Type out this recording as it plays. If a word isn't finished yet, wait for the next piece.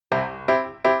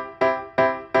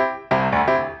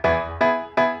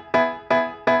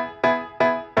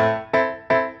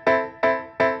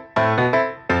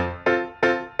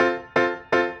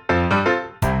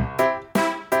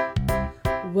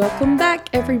Welcome back,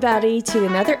 everybody, to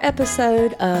another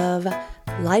episode of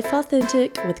Life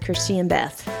Authentic with Christy and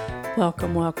Beth.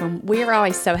 Welcome, welcome. We are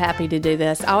always so happy to do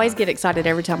this. I always get excited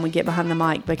every time we get behind the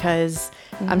mic because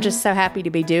I'm just so happy to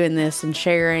be doing this and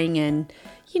sharing and,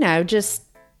 just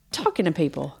talking to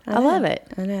people. I love it.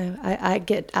 I know.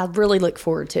 I really look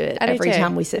forward to it every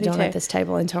time we sit down at this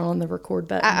table and turn on the record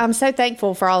button. I'm so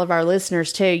thankful for all of our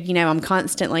listeners too.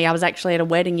 I was actually at a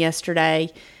wedding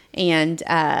yesterday, and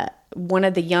one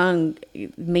of the young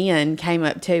men came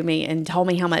up to me and told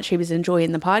me how much he was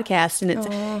enjoying the podcast.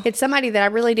 And it's somebody that I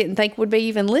really didn't think would be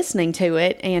even listening to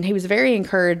it. And he was very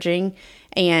encouraging,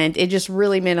 and it just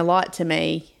really meant a lot to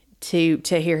me to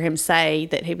hear him say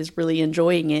that he was really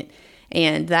enjoying it.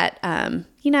 And that,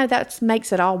 that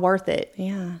makes it all worth it.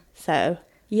 Yeah. So.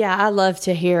 Yeah, I love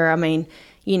to hear. I mean,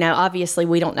 obviously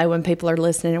we don't know when people are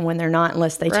listening and when they're not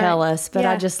unless they tell us. But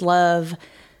I just love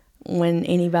when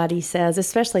anybody says,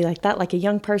 especially like that, like a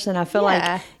young person, I feel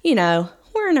like,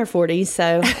 we're in our 40s.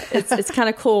 So it's kind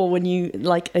of cool when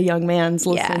a young man's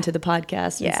listening to the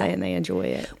podcast and saying they enjoy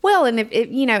it. Well, and if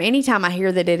anytime I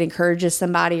hear that it encourages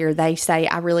somebody or they say,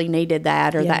 I really needed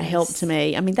that or that helped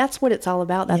me. I mean, that's what it's all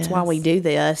about. That's why we do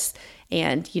this.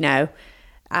 And,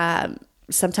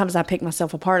 sometimes I pick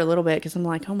myself apart a little bit because I'm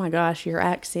like, oh my gosh, your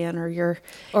accent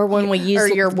or when we use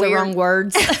the wrong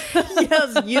words.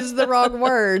 Yes, use the wrong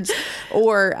words.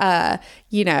 Or, I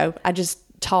just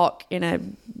talk in a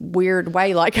weird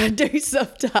way like I do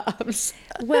sometimes.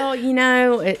 Well,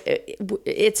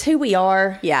 it's who we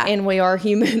are. Yeah. And we are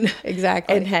human.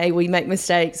 Exactly. And hey, we make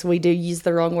mistakes. We do use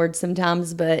the wrong words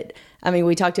sometimes. But,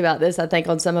 we talked about this, I think,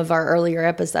 on some of our earlier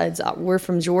episodes. We're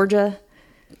from Georgia.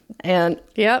 And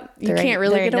yep, you can't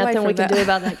really get away from that. Nothing we can do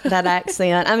about that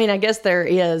accent. I guess there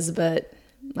is, but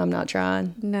I'm not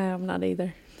trying. No, I'm not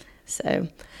either. So,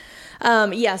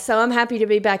 so I'm happy to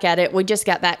be back at it. We just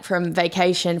got back from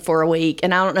vacation for a week,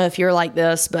 and I don't know if you're like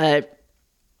this, but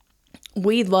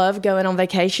we love going on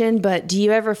vacation. But do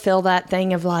you ever feel that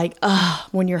thing of like,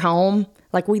 when you're home?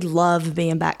 Like, we love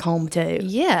being back home too.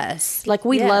 Yes. Like,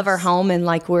 we love our home, and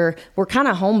like we're kind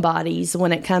of homebodies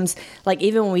when it comes, like,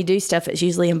 even when we do stuff, it's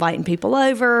usually inviting people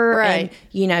over and,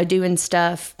 doing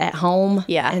stuff at home.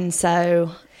 Yeah. And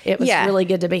so it was really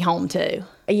good to be home too.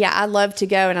 Yeah, I love to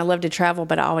go and I love to travel,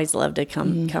 but I always love to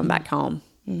come back home.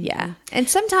 Mm-hmm. Yeah. And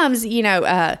sometimes,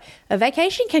 a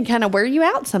vacation can kind of wear you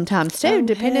out sometimes too,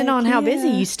 depending on how busy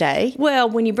you stay. Well,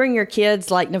 when you bring your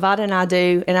kids, like Nevada and I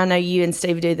do, and I know you and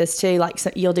Steve do this too, like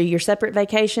you'll do your separate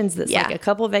vacations that's like a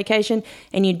couple vacation,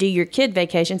 and you do your kid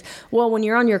vacations. Well, when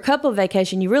you're on your couple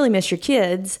vacation, you really miss your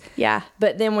kids. Yeah.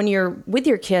 But then when you're with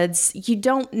your kids, you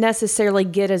don't necessarily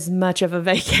get as much of a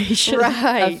vacation.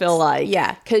 Right. I feel like.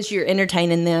 Yeah. Because you're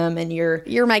entertaining them and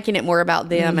you're making it more about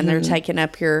them and they're taking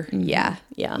up your,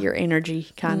 your energy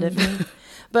kind of.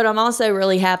 But I'm also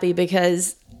really happy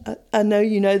because I know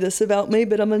you know this about me,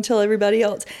 but I'm going to tell everybody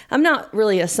else. I'm not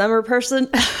really a summer person.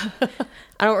 I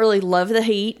don't really love the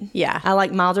heat. Yeah. I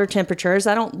like milder temperatures.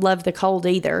 I don't love the cold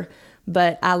either,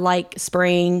 but I like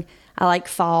spring. I like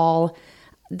fall.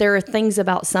 There are things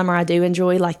about summer I do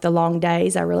enjoy, like the long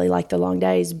days. I really like the long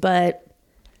days, but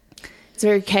it's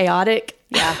very chaotic.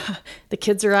 Yeah. The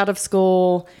kids are out of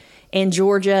school. In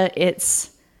Georgia, it's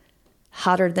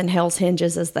hotter than hell's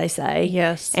hinges, as they say.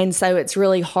 Yes. And so it's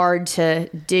really hard to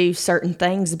do certain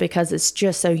things because it's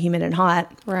just so humid and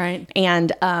hot. Right.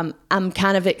 And I'm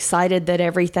kind of excited that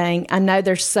I know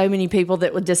there's so many people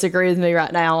that would disagree with me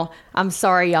right now. I'm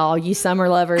sorry, y'all, you summer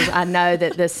lovers. I know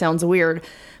that this sounds weird,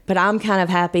 but I'm kind of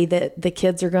happy that the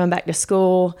kids are going back to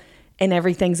school and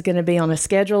everything's going to be on a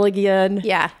schedule again.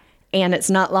 Yeah. And it's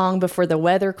not long before the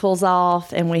weather cools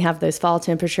off and we have those fall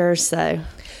temperatures. So,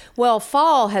 well,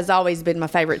 fall has always been my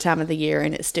favorite time of the year,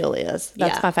 and it still is.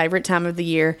 That's my favorite time of the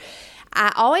year.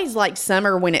 I always like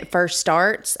summer when it first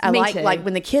starts. I like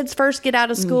when the kids first get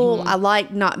out of school. I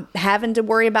like not having to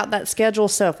worry about that schedule.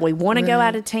 So if we want to go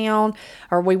out of town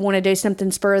or we want to do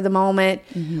something spur of the moment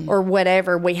or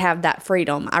whatever, we have that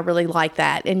freedom. I really like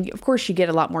that. And of course you get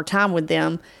a lot more time with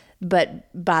them. But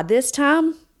by this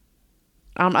time,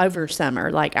 I'm over summer.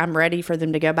 Like, I'm ready for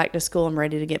them to go back to school. I'm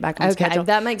ready to get back on schedule.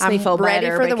 That makes me feel better. I'm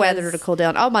ready for the weather to cool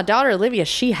down. Oh, my daughter, Olivia,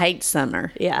 she hates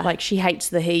summer. Yeah. Like, she hates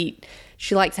the heat.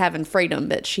 She likes having freedom,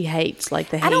 but she hates, like,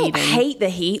 the heat. I don't hate the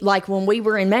heat. Like, when we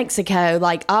were in Mexico,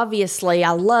 like, obviously,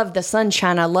 I loved the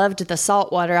sunshine. I loved the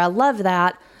salt water. I love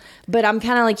that. But I'm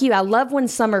kind of like you. I love when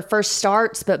summer first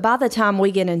starts, but by the time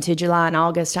we get into July and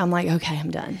August, I'm like, okay, I'm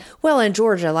done. Well, in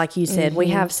Georgia, like you said, we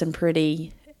have some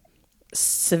pretty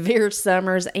severe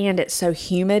summers, and it's so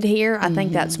humid here. I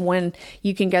think that's when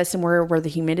you can go somewhere where the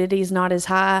humidity is not as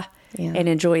high. and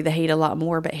enjoy the heat a lot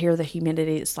more. But here the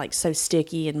humidity is like so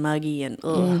sticky and muggy and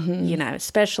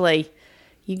especially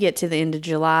you get to the end of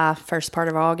July, first part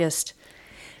of August.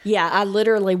 Yeah, I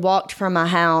literally walked from my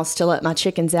house to let my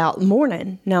chickens out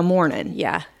morning.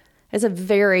 Yeah. It's a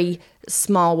very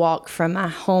small walk from my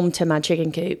home to my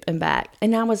chicken coop and back.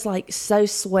 And I was like so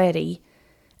sweaty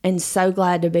and so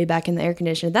glad to be back in the air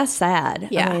conditioner. That's sad.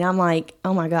 Yeah. I mean, I'm like,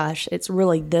 oh my gosh, it's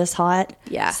really this hot.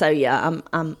 Yeah. So yeah,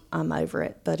 I'm over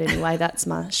it. But anyway, that's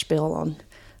my spiel on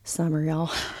summer,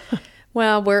 y'all.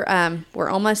 Well, we're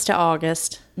almost to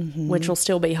August, which will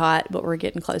still be hot, but we're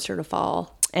getting closer to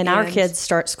fall. And our kids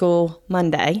start school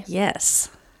Monday. Yes.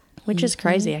 Which is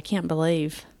crazy. I can't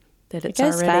believe that it's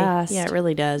goes already fast. Yeah, it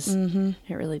really does. It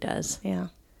really does. Yeah.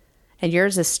 And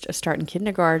yours is starting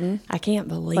kindergarten. I can't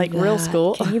believe like that. Real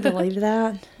school. Can you believe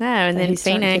that? No, and then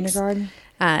Phoenix kindergarten?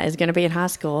 Is going to be in high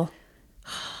school.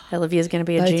 Olivia is going to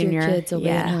be a Both junior. Your kids will be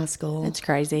in high school. It's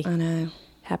crazy. I know.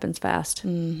 Happens fast.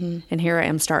 And here I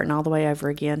am starting all the way over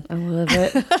again. I love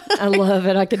it. I love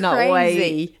it. I cannot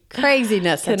wait.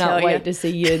 Craziness. Cannot wait to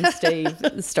see you and Steve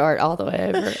start all the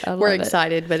way over. We're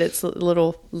excited, but it's a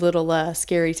little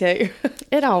scary too.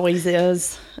 It always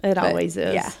is. Always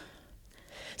is. Yeah.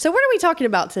 So what are we talking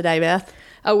about today, Beth?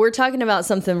 Oh, we're talking about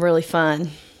something really fun.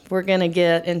 We're going to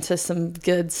get into some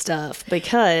good stuff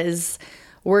because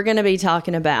we're going to be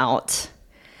talking about,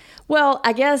 well,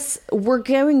 I guess we're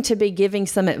going to be giving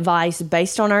some advice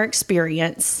based on our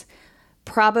experience.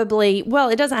 Probably, well,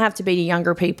 it doesn't have to be to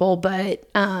younger people,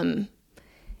 but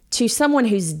to someone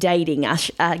who's dating,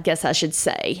 I guess I should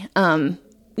say.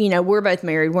 We're both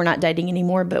married. We're not dating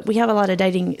anymore, but we have a lot of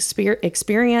dating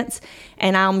experience.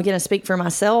 And I'm going to speak for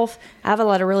myself. I have a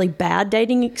lot of really bad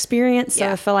dating experience. So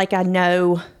I feel like I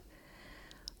know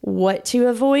what to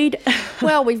avoid.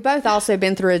 Well, we've both also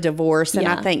been through a divorce. And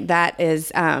I think that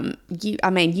is,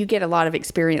 you get a lot of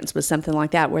experience with something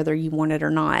like that, whether you want it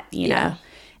or not, you know.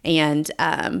 And,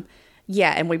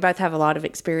 and we both have a lot of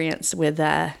experience with,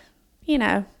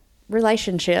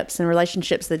 relationships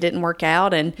that didn't work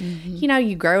out. And,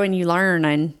 you grow and you learn.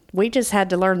 And we just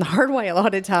had to learn the hard way a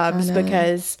lot of times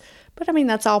but I mean,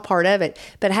 that's all part of it.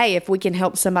 But hey, if we can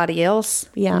help somebody else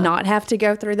not have to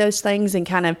go through those things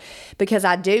and because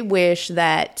I do wish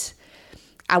that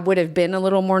I would have been a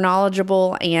little more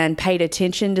knowledgeable and paid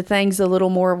attention to things a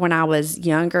little more when I was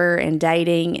younger and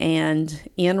dating and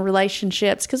in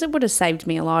relationships, because it would have saved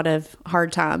me a lot of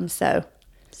hard times. So,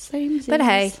 but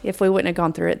hey, if we wouldn't have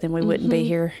gone through it, then we wouldn't be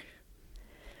here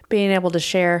being able to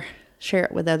share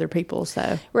it with other people.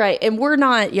 So right. And we're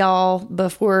not, y'all,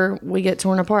 before we get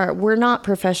torn apart, we're not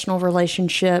professional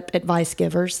relationship advice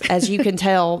givers. As you can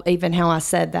tell, even how I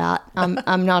said that,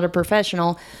 I'm not a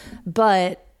professional,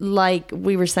 but like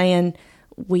we were saying,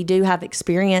 we do have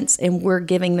experience and we're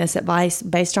giving this advice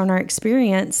based on our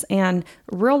experience and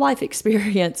real life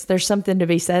experience. There's something to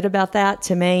be said about that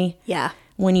to me. Yeah.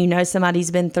 When you know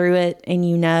somebody's been through it and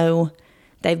you know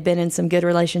they've been in some good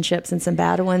relationships and some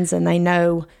bad ones and they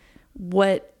know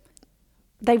what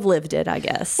they've lived it, I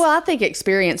guess. Well, I think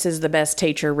experience is the best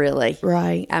teacher, really.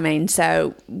 Right. I mean,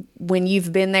 so when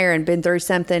you've been there and been through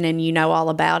something and you know all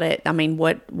about it, I mean,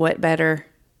 what better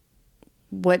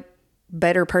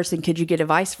person could you get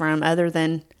advice from other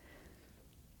than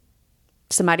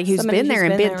somebody who's been there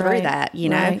and been through that, you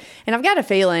know? Right. And I've got a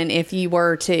feeling if you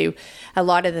were to, a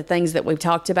lot of the things that we've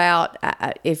talked about,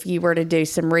 if you were to do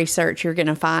some research, you're going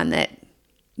to find that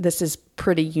this is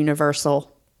pretty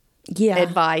universal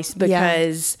advice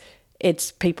because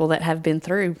it's people that have been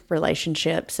through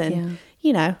relationships and,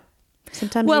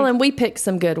 sometimes. Well, and we picked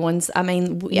some good ones. I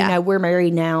mean, we're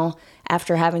married now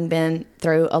after having been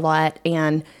through a lot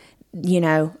and,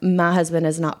 my husband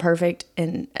is not perfect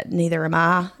and neither am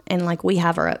I. And like we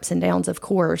have our ups and downs, of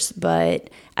course, but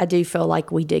I do feel like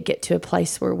we did get to a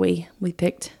place where we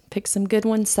picked some good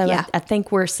ones. So I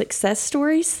think we're success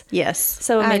stories. Yes.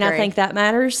 So, I think that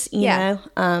matters, you know,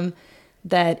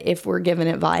 that if we're giving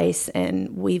advice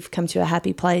and we've come to a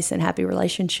happy place and happy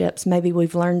relationships, maybe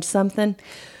we've learned something.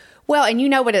 Well, and you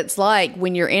know what it's like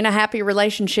when you're in a happy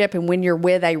relationship and when you're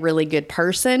with a really good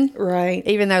person. Right.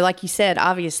 Even though, like you said,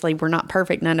 obviously we're not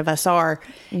perfect. None of us are.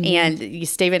 Mm-hmm. And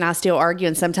Steve and I still argue.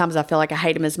 And sometimes I feel like I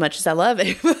hate him as much as I love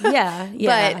him. Yeah.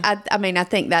 But I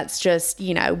think that's just,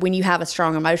 when you have a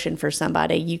strong emotion for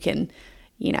somebody, you can,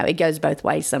 it goes both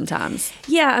ways sometimes.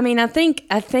 Yeah. I think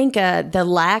the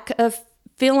lack of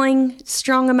feeling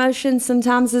strong emotions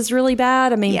sometimes is really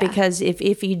bad. Because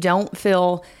if you don't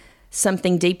feel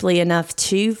something deeply enough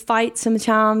to fight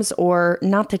sometimes, or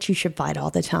not that you should fight all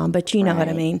the time, but you know what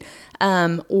I mean.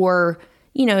 Or,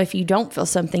 if you don't feel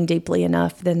something deeply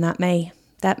enough, then that may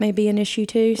be an issue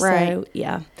too. Right. So,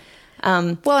 yeah.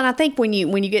 Well, and I think when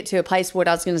you get to a place, what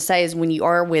I was going to say is when you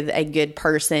are with a good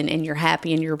person and you're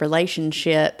happy in your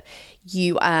relationship,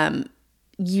 you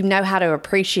know how to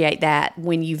appreciate that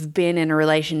when you've been in a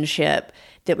relationship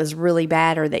that was really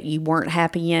bad or that you weren't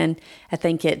happy in. I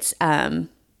think it's,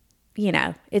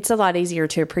 it's a lot easier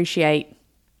to appreciate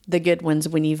the good ones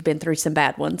when you've been through some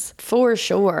bad ones. For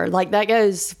sure. Like that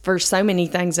goes for so many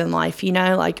things in life,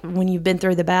 like when you've been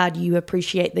through the bad, you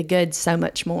appreciate the good so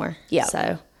much more. Yeah.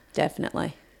 So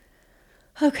definitely.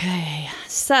 Okay.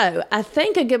 So I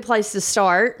think a good place to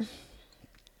start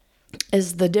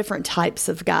is the different types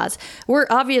of guys. We're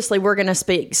going to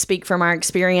speak from our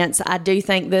experience. I do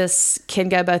think this can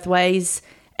go both ways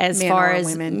as far as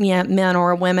women. Yeah, men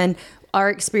or women. Our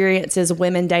experience is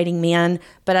women dating men,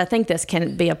 but I think this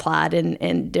can be applied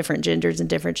in different genders and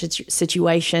different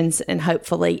situations, and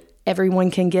hopefully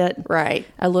everyone can get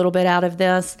a little bit out of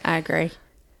this. I agree.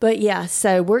 But yeah,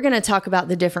 so we're going to talk about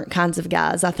the different kinds of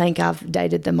guys. I think I've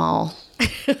dated them all.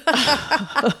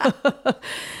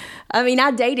 I mean,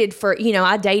 I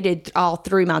dated all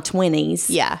through my 20s.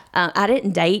 Yeah. I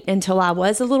didn't date until I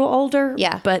was a little older.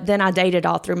 Yeah. But then I dated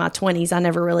all through my 20s. I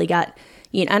never really got,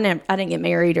 I didn't get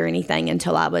married or anything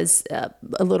until I was a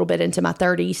little bit into my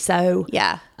 30s. So,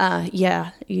 yeah. I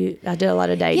did a lot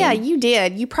of dating. Yeah, you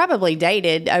did. You probably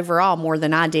dated overall more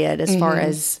than I did as far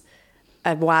as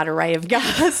a wide array of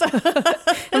guys.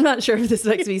 I'm not sure if this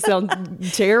makes me sound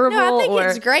terrible. No, I think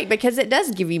it's great because it does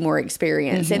give you more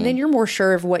experience, and then you're more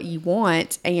sure of what you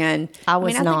want. And I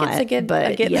think it's a good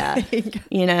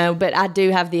thing. But I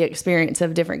do have the experience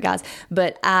of different guys.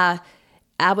 But I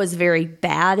was very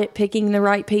bad at picking the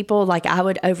right people. Like I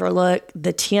would overlook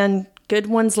the 10 good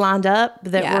ones lined up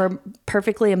that were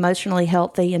perfectly emotionally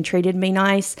healthy and treated me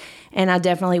nice, and I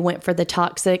definitely went for the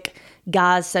toxic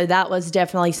guys. So that was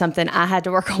definitely something I had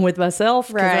to work on with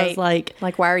myself. Right. I was like,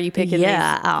 why are you picking these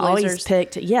losers? Always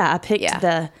picked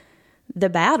the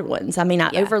bad ones. I mean, I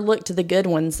overlooked the good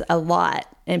ones a lot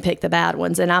and picked the bad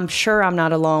ones. And I'm sure I'm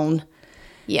not alone.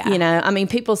 Yeah. I mean,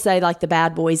 people say like the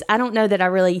bad boys. I don't know that I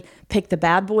really picked the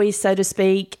bad boys, so to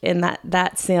speak, in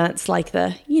that sense, like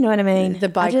you know what I mean? The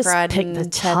bike riding, picked the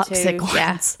toxic ones.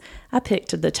 Yeah. I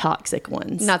picked the toxic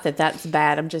ones. Not that that's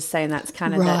bad. I'm just saying that's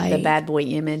kind of the bad boy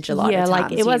image a lot of times. Yeah,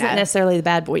 like it wasn't necessarily the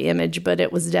bad boy image, but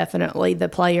it was definitely the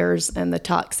players and the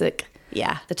toxic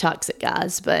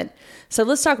guys. But so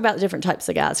let's talk about the different types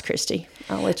of guys, Christy.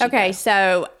 I'll let you go.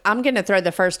 So I'm going to throw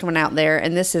the first one out there,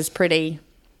 and this is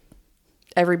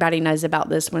everybody knows about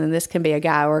this one, and this can be a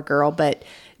guy or a girl, but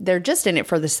they're just in it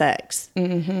for the sex.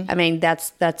 Mm-hmm. I mean,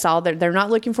 that's all. They're not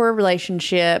looking for a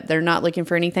relationship. They're not looking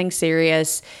for anything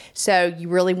serious. So you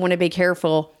really want to be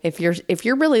careful. If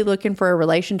you're really looking for a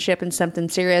relationship and something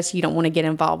serious, you don't want to get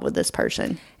involved with this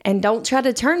person. And don't try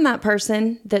to turn that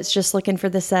person that's just looking for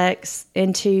the sex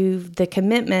into the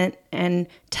commitment and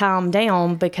tie them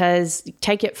down, because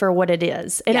take it for what it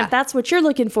is. And if that's what you're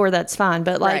looking for, that's fine.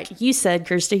 But like you said,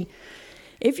 Kirsty,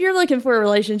 if you're looking for a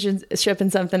relationship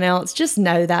and something else, just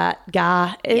know that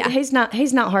guy. He's not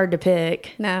hard to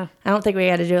pick. No. I don't think we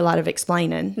got to do a lot of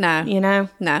explaining. No. No,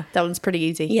 that one's pretty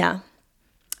easy. Yeah.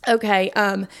 Okay.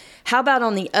 How about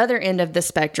on the other end of the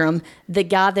spectrum, the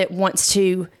guy that wants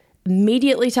to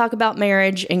immediately talk about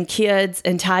marriage and kids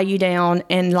and tie you down,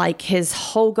 and like his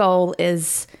whole goal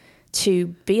is to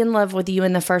be in love with you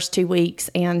in the first 2 weeks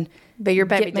and be your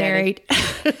baby get married.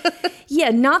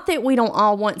 Yeah, not that we don't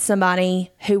all want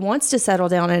somebody who wants to settle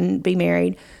down and be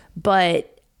married,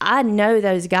 but I know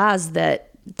those guys that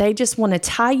they just want to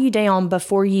tie you down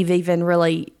before you've even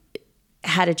really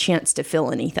had a chance to feel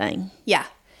anything. Yeah.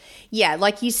 Yeah,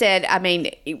 like you said, I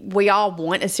mean, we all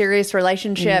want a serious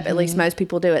relationship. Mm-hmm. At least most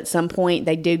people do at some point.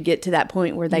 They do get to that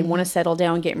point where they want to settle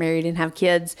down, get married, and have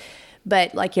kids.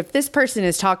 But like if this person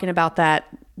is talking about that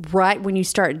right when you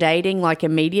start dating, like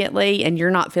immediately, and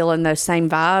you're not feeling those same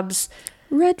vibes,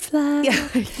 red flag.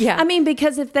 Yeah. I mean,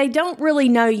 because if they don't really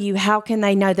know you, how can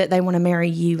they know that they want to marry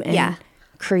you and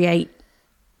create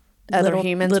little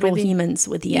humans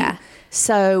with you? Yeah.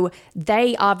 So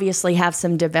they obviously have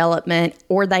some development,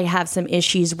 or they have some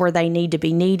issues where they need to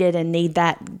be needed and need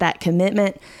that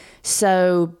commitment.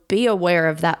 So be aware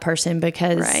of that person,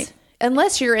 because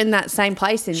unless you're in that same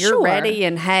place and you're ready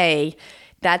and hey,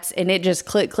 and it just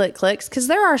clicks, because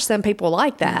there are some people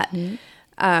like that.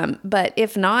 Mm-hmm. But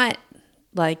if not,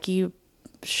 like, you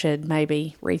should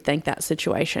maybe rethink that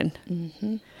situation.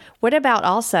 Mm-hmm. What about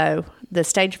also the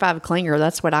stage 5 clinger?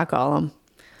 That's what I call them.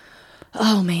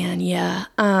 Oh man, yeah.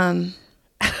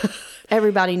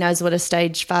 Everybody knows what a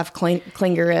stage 5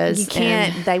 clinger is. You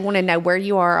can't. They want to know where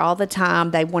you are all the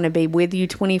time. They want to be with you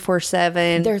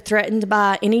 24/7. They're threatened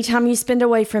by anytime you spend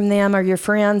away from them or your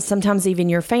friends, sometimes even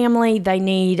your family. They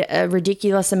need a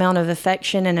ridiculous amount of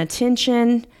affection and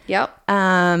attention. Yep.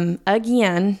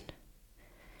 Again,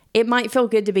 it might feel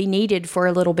good to be needed for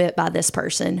a little bit by this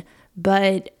person,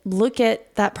 but look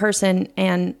at that person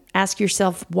and ask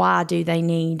yourself, why do they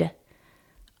need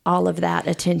all of that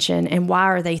attention, and why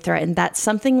are they threatened? That's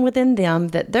something within them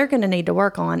that they're going to need to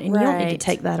work on, and you don't need to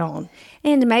take that on.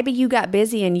 And maybe you got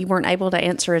busy and you weren't able to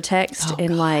answer a text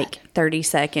in like 30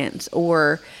 seconds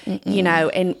or, you know,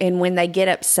 and when they get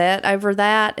upset over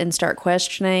that and start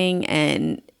questioning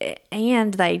and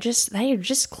they're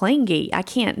just clingy. I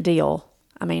can't deal.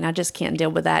 I mean, I just can't deal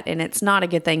with that. And it's not a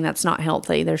good thing. That's not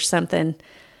healthy. There's something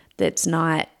that's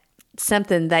not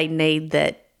something they need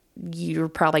that you're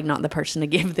probably not the person to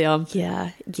give them.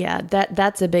 Yeah.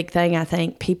 That's a big thing. I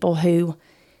think people who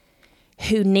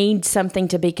need something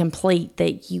to be complete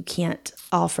that you can't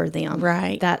offer them.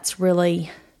 Right. That's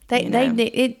really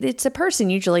it's a person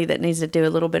usually that needs to do a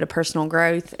little bit of personal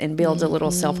growth and build a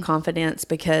little self-confidence,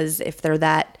 because if they're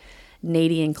that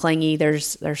needy and clingy,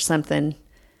 there's something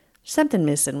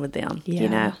missing with them. Yeah. You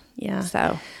know. Yeah.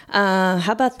 So,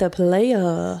 how about the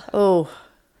player? Oh.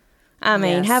 I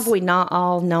mean, have we not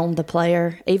all known the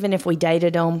player? Even if we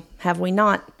dated them, have we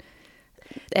not?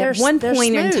 At one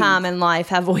point in time in life,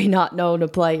 have we not known a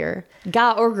player,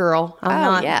 guy or girl?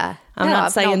 I'm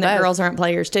not saying that girls aren't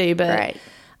players too, but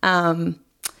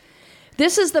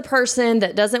this is the person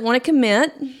that doesn't want to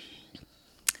commit.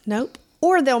 Nope.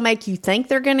 Or they'll make you think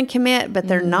they're going to commit, but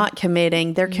they're not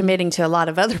committing. They're committing to a lot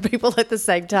of other people at the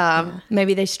same time.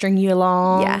 Maybe they string you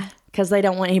along because they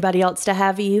don't want anybody else to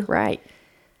have you. Right.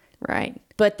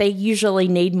 But they usually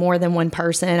need more than one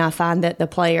person. I find that the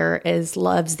player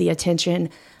loves the attention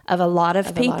of a lot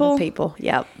of people.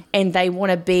 Yep. And they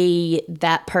want to be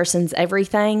that person's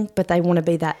everything, but they want to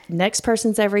be that next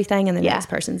person's everything and the next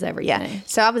person's everything. Yeah.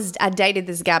 So I dated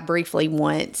this guy briefly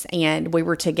once, and we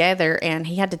were together, and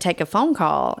he had to take a phone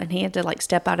call, and he had to like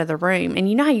step out of the room. And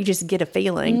you know how you just get a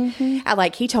feeling.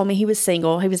 Mm-hmm. He told me he was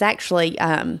single. He was actually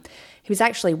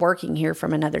working here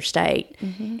from another state,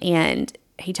 and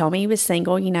he told me he was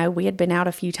single. You know, we had been out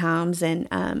a few times,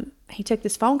 and he took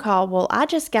this phone call. Well, I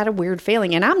just got a weird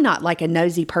feeling, and I'm not like a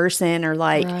nosy person or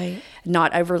like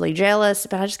not overly jealous,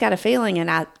 but I just got a feeling, and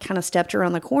I kind of stepped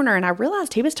around the corner, and I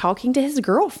realized he was talking to his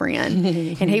girlfriend,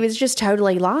 and he was just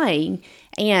totally lying.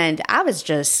 And I was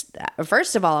just,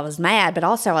 first of all, I was mad, but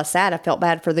also I was sad. I felt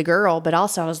bad for the girl, but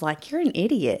also I was like, you're an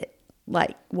idiot.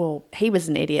 Like, well, he was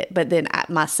an idiot, but then I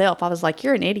was like,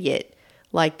 you're an idiot,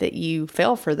 like that you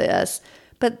fell for this.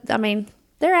 But, I mean,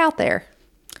 they're out there.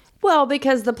 Well,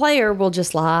 because the player will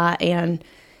just lie and,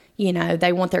 you know,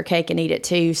 they want their cake and eat it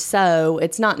too. So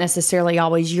it's not necessarily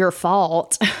always your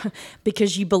fault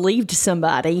because you believed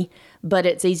somebody, but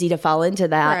it's easy to fall into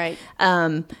that.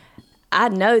 Right. I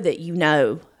know that you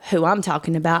know who I'm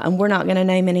talking about, and we're not going to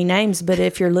name any names, but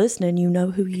if you're listening, you know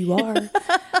who you are.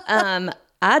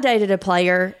 I dated a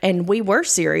player, and we were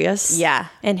serious. Yeah.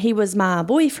 And he was my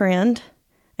boyfriend,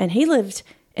 and he lived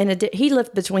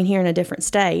between here and a different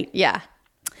state. Yeah.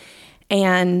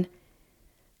 And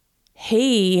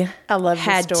he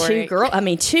had two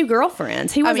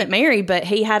girlfriends. He wasn't married, but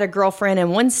he had a girlfriend in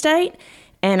one state,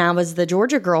 and I was the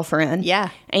Georgia girlfriend. Yeah.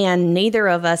 And neither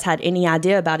of us had any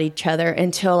idea about each other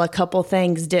until a couple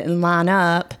things didn't line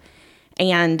up.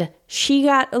 And she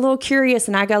got a little curious,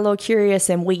 and I got a little curious,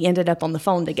 and we ended up on the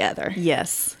phone together.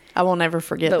 Yes. I will never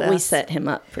forget But we set him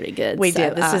up pretty good. We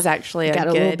did. This is actually a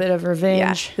little bit of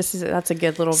revenge. Yeah, that's a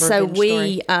good little revenge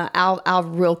story. I'll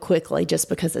real quickly, just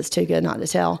because it's too good not to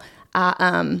tell.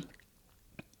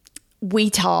 We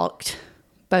talked,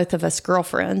 both of us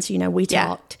girlfriends, you know, we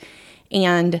talked,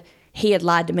 and he had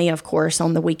lied to me, of course,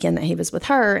 on the weekend that he was with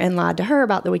her, and lied to her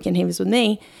about the weekend he was with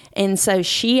me. And so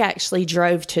she actually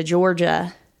drove to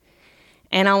Georgia.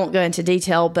 And I won't go into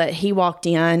detail, but he walked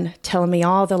in telling me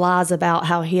all the lies about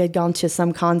how he had gone to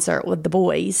some concert with the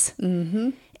boys.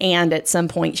 Mm-hmm. And at some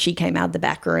point, she came out of the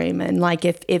back room. And, like,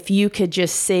 if you could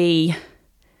just see,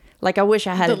 like, I wish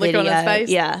I had a video. The look on his face?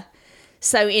 Yeah.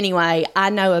 So, anyway, I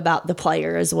know about the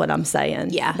player is what I'm saying.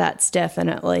 Yeah. That's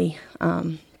definitely...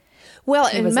 Well,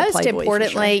 and most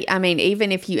importantly, sure. I mean,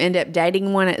 even if you end up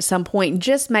dating one at some point,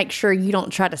 just make sure you don't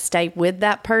try to stay with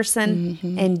that person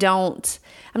and don't,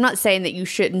 I'm not saying that you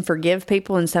shouldn't forgive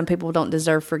people, and some people don't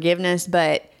deserve forgiveness,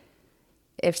 but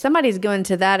if somebody's going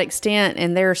to that extent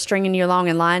and they're stringing you along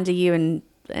and lying to you,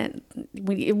 and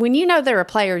when you know they're a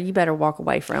player, you better walk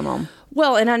away from them.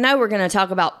 Well, and I know we're going to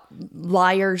talk about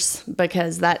liars,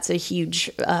 because that's a huge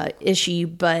issue,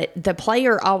 but the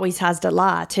player always has to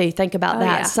lie too. Think about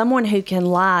that. Yeah. Someone who can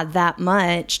lie that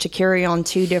much to carry on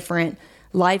 2 different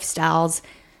lifestyles,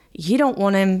 you don't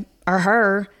want him or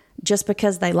her just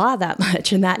because they lie that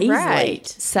much and that easily. Right.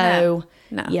 So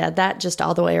no. Yeah, that just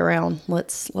all the way around.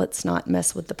 Let's not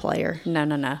mess with the player.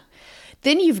 No.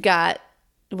 Then you've got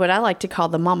what I like to call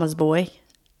the mama's boy.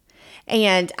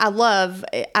 And I love,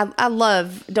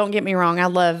 don't get me wrong, I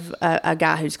love a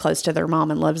guy who's close to their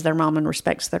mom and loves their mom and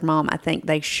respects their mom. I think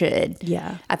they should.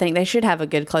 Yeah. I think they should have a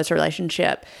good, close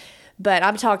relationship. But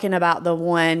I'm talking about the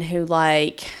one who,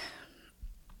 like...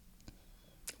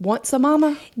 wants a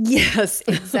mama? Yes,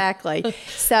 exactly.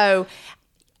 So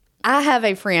I have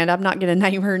a friend, I'm not going to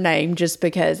name her name just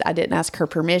because I didn't ask her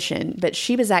permission, but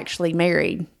she was actually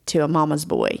married to a mama's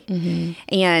boy. Mm-hmm.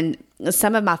 And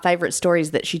some of my favorite stories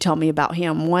that she told me about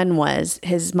him, one was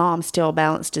his mom still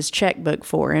balanced his checkbook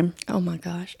for him. Oh my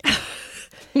gosh.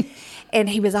 And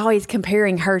he was always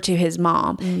comparing her to his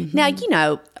mom. Mm-hmm. Now, you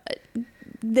know,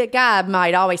 the guy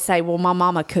might always say, well, my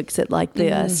mama cooks it like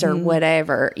this or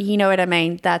whatever. You know what I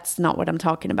mean? That's not what I'm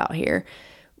talking about here.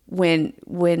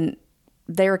 When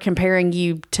they're comparing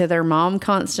you to their mom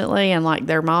constantly and like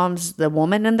their mom's the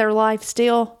woman in their life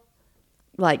still,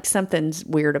 like something's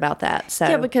weird about that. So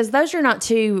yeah, because those are not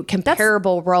 2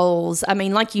 comparable roles. I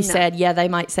mean, like you said, yeah, they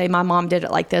might say my mom did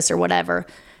it like this or whatever.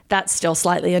 That's still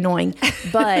slightly annoying.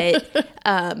 But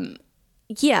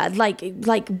yeah,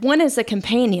 like one is a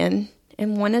companion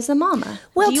and one is a mama.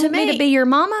 Well, do you want me to be your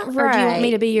mama, or do you want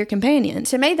me to be your companion?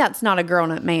 To me, that's not a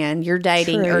grown-up man. You're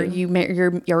dating, or you're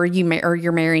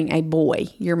marrying a boy.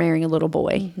 You're marrying a little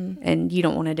boy, and you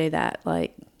don't want to do that.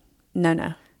 Like,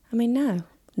 no. I mean, no.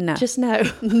 Just no.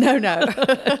 No.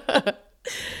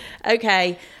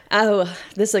 Okay. Oh,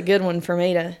 this is a good one for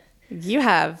me to... You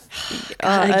have,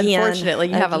 unfortunately,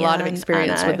 you have a lot of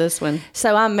experience with this one.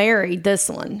 So I married this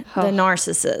one, the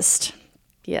narcissist.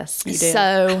 Yes, you do.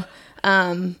 So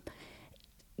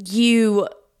you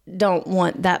don't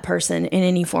want that person in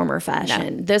any form or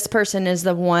fashion. No. This person is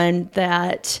the one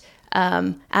that...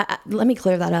 let me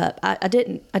clear that up. I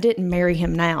didn't marry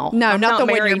him now. No, I'm not the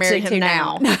one you're married to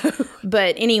now.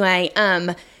 But anyway,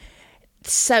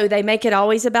 so they make it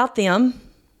always about them.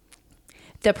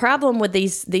 The problem with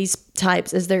these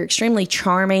types is they're extremely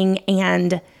charming,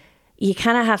 and you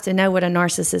kind of have to know what a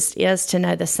narcissist is to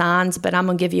know the signs. But I'm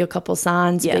gonna give you a couple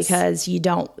signs because you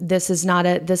don't. This is not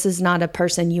a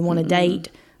person you want to date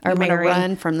or marry,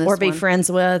 run from this or be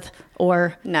friends with,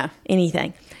 or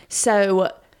anything.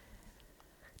 So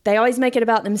they always make it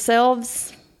about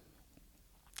themselves.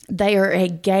 They are a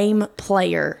game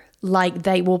player. Like,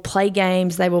 they will play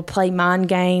games. They will play mind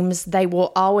games. They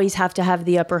will always have to have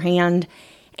the upper hand.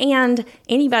 And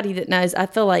anybody that knows, I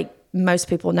feel like most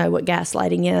people know what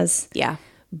gaslighting is. Yeah.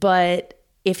 But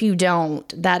if you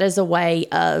don't, that is a way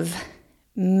of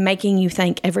making you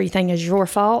think everything is your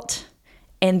fault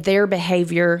and their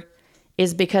behavior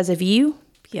is because of you.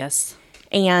 Yes.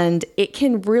 And it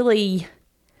can really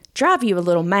drive you a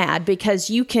little mad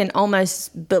because you can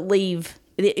almost believe,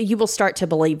 you will start to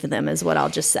believe them, is what I'll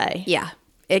just say. Yeah.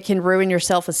 It can ruin your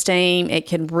self-esteem. It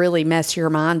can really mess your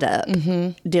mind up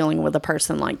dealing with a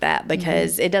person like that,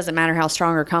 because it doesn't matter how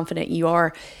strong or confident you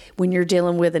are when you're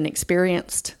dealing with an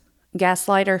experienced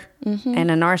gaslighter and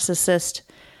a narcissist.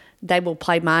 They will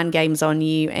play mind games on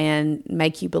you and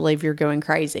make you believe you're going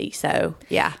crazy. So,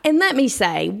 yeah. And let me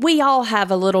say, we all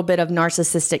have a little bit of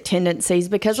narcissistic tendencies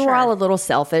because we're all a little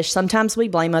selfish. Sometimes we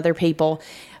blame other people.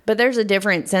 But there's a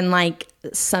difference in like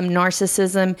some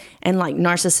narcissism and like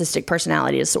narcissistic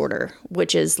personality disorder,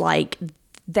 which is like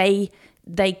they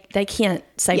can't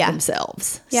save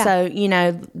themselves. Yeah. So, you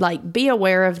know, like, be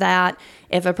aware of that.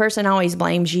 If a person always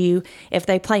blames you, if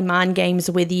they play mind games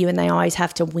with you and they always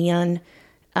have to win,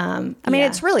 I mean,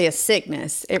 it's really a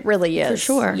sickness. It really is. For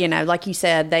sure. You know, like you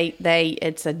said,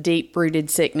 it's a deep-rooted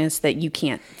sickness that you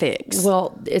can't fix.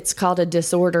 Well, it's called a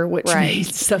disorder, which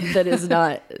means something is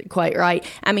not quite right.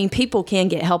 I mean, people can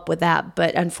get help with that,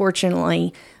 but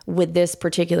unfortunately, with this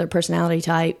particular personality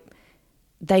type,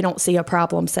 they don't see a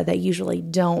problem, so they usually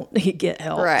don't get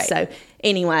help. Right. So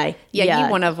anyway, you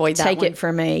want to avoid that. Take it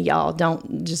from me, y'all.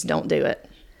 Don't do it.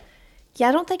 Yeah,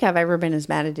 I don't think I've ever been as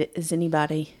mad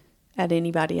at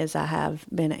anybody as I have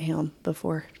been at him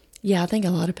before. Yeah, I think a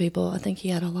lot of people. I think he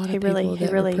had a lot of people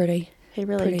that were pretty. He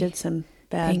really did some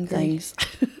bad angry things.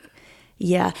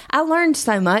 Yeah, I learned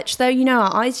so much though. You know, I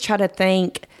always try to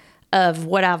think of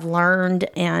what I've learned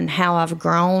and how I've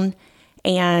grown,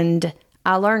 and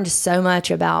I learned so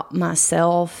much about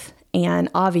myself and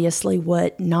obviously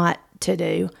what not to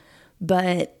do.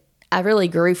 But I really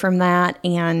grew from that,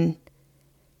 and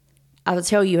I will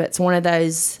tell you, it's one of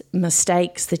those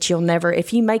mistakes that you'll never,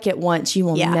 if you make it once, you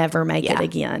will never make it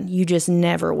again. You just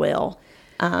never will.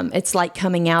 It's like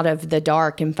coming out of the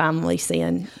dark and finally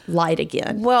seeing light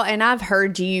again. Well, and I've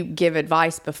heard you give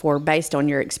advice before based on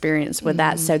your experience with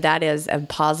that. So that is a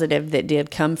positive that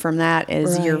did come from that,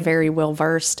 is you're very well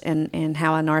versed in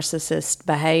how a narcissist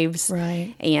behaves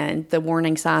and the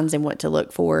warning signs and what to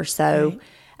look for. So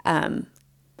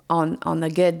on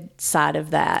the good side of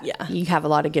that, you have a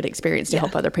lot of good experience to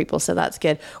help other people. So that's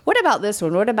good. What about this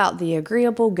one? What about the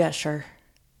agreeable gusher?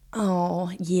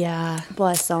 Oh, yeah.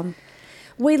 Bless them.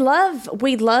 We love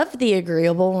the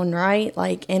agreeable one, right?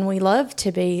 Like, and we love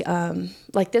to be,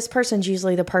 like, this person's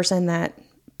usually the person that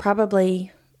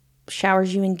probably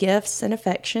showers you in gifts and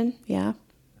affection. Yeah.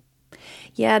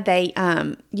 Yeah, they,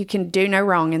 you can do no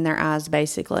wrong in their eyes,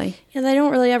 basically. Yeah, they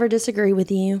don't really ever disagree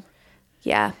with you.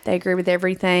 Yeah, they agree with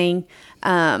everything.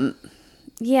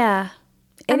 Yeah.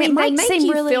 And it might make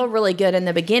you feel really good in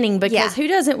the beginning, because who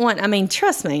doesn't want, I mean,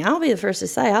 trust me, I'll be the first to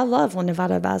say, I love when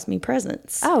Nevada buys me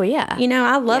presents. Oh, yeah. You know,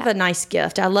 I love a nice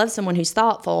gift. I love someone who's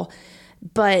thoughtful,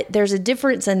 but there's a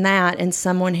difference in that and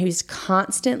someone who's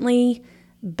constantly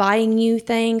buying you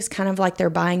things, kind of like they're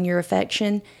buying your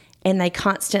affection, and they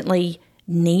constantly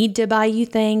need to buy you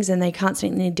things, and they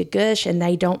constantly need to gush, and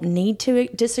they don't need to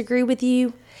disagree with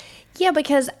you. Yeah,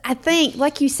 because I think,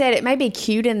 like you said, it may be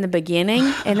cute in the beginning,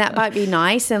 and that might be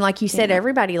nice. And like you said,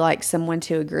 everybody likes someone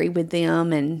to agree with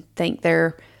them and think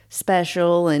they're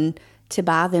special and to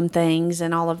buy them things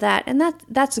and all of that. And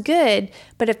that's good.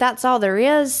 But if that's all there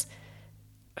is,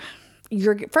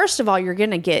 first of all, you're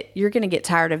gonna get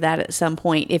tired of that at some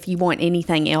point if you want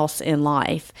anything else in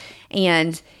life.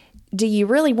 And do you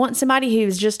really want somebody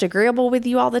who's just agreeable with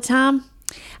you all the time?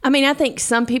 I mean, I think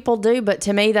some people do, but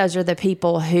to me, those are the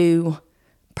people who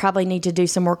probably need to do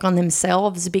some work on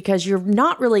themselves, because you're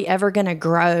not really ever going to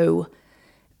grow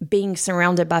being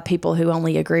surrounded by people who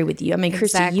only agree with you. I mean,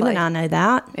 Christy, you and I know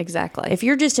that. Exactly. If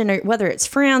you're just in whether it's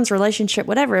friends, relationship,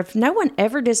 whatever, if no one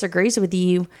ever disagrees with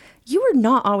you, you are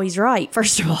not always right,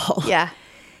 first of all. Yeah.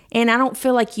 And I don't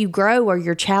feel like you grow or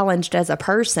you're challenged as a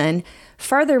person.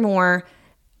 Furthermore,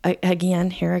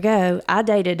 again, here I go. I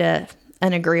dated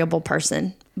an agreeable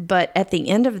person, but at the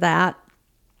end of that,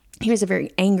 he was a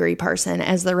very angry person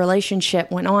as the relationship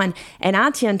went on. And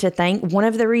I tend to think one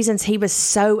of the reasons he was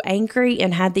so angry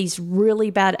and had these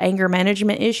really bad anger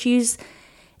management issues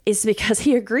is because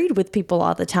he agreed with people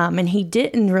all the time, and he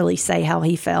didn't really say how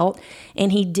he felt,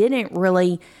 and he didn't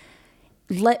really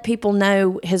let people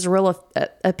know his real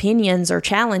opinions or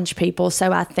challenge people.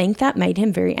 So I think that made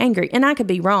him very angry. And I could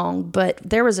be wrong, but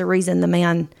there was a reason the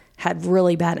man had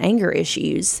really bad anger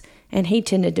issues, and he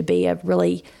tended to be a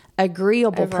really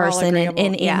agreeable person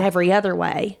in every other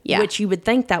way, which you would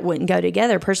think that wouldn't go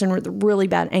together, a person with really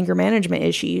bad anger management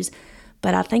issues.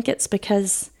 But I think it's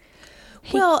because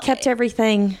he kept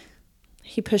everything,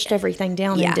 he pushed everything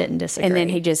down and didn't disagree. And then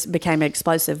he just became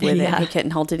explosive with it. He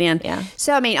couldn't hold it in. Yeah.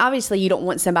 So, I mean, obviously you don't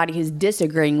want somebody who's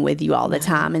disagreeing with you all the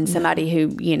time, and somebody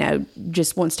who, you know,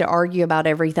 just wants to argue about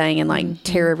everything and like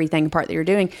tear everything apart that you're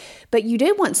doing. But you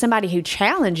do want somebody who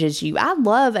challenges you. I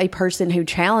love a person who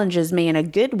challenges me in a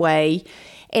good way,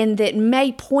 and that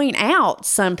may point out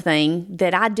something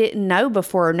that I didn't know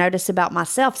before or notice about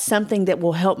myself, something that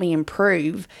will help me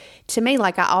improve. To me,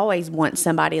 like, I always want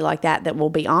somebody like that will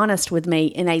be honest with me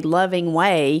in a loving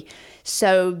way,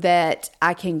 so that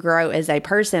I can grow as a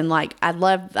person. Like, I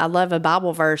love a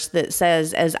Bible verse that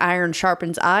says, as iron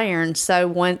sharpens iron, so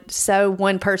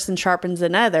one person sharpens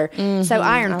another. So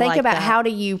iron, think about that. How do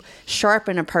you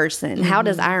sharpen a person? How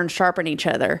does iron sharpen each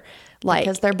other? Like,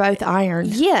 because they're both iron.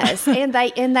 Yes, and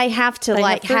they have to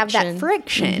have that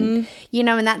friction. You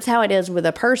know, and that's how it is with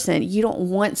a person. You don't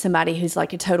want somebody who's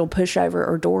like a total pushover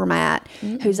or doormat,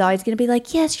 who's always going to be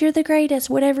like, yes, you're the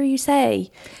greatest, whatever you say.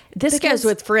 This goes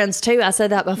with friends too. I said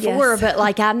that before, but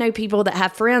like, I know people that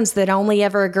have friends that only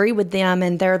ever agree with them,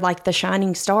 and they're like the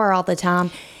shining star all the time.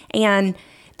 And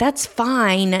that's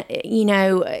fine. You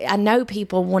know, I know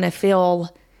people want to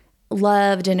feel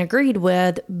loved and agreed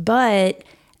with, but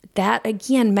that,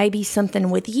 again, may be something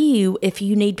with you if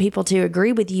you need people to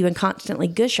agree with you and constantly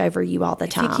gush over you all the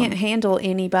time. If you can't handle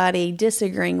anybody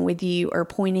disagreeing with you or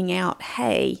pointing out,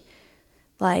 hey,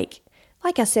 like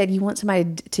I said, you want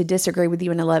somebody to disagree with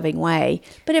you in a loving way.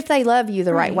 But if they love you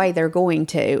the right way, they're going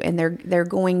to. And they're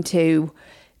going to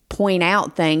point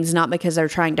out things, not because they're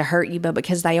trying to hurt you, but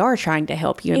because they are trying to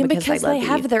help you, and because they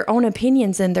have their own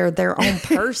opinions and they're their own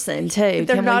person too.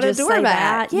 They're not a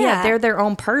doormat. Yeah, they're their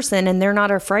own person, and they're not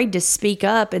afraid to speak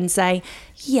up and say,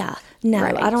 "Yeah, no,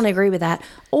 I don't agree with that,"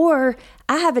 or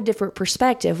 "I have a different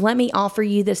perspective. Let me offer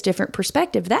you this different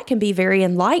perspective." That can be very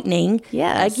enlightening.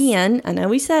 Yes. Again, I know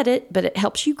we said it, but it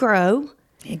helps you grow.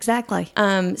 Exactly.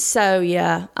 So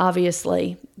yeah,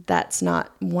 obviously that's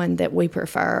not one that we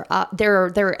prefer. There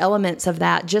are elements of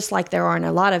that, just like there are in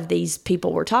a lot of these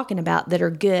people we're talking about, that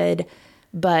are good,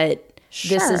 but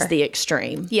this is the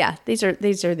extreme. Yeah, these are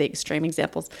the extreme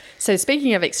examples. So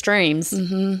speaking of extremes,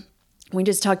 we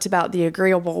just talked about the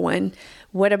agreeable one.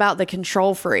 What about the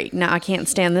control freak? Now, I can't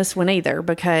stand this one either,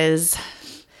 because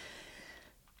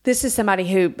this is somebody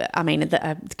who, I mean,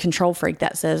 the control freak,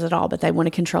 that says it all, but they want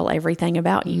to control everything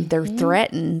about you. They're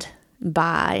threatened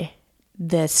by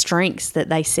the strengths that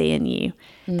they see in you.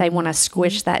 They want to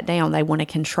squish that down. They want to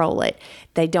control it.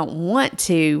 They don't want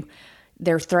to.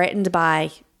 They're threatened by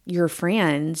your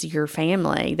friends, your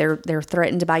family. They're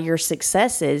threatened by your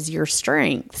successes, your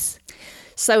strengths.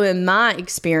 So in my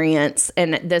experience,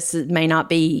 and this may not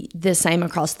be the same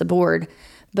across the board,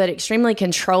 but extremely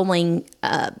controlling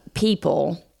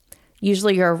people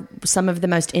usually are some of the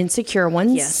most insecure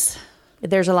ones. Yes.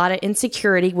 There's a lot of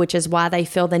insecurity, which is why they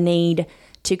feel the need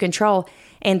to control.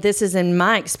 And this is, in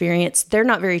my experience, they're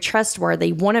not very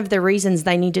trustworthy. One of the reasons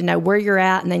they need to know where you're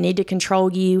at and they need to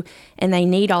control you and they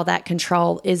need all that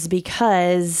control is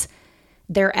because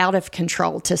they're out of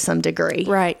control to some degree.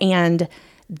 Right. And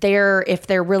if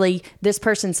they're really, this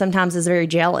person sometimes is very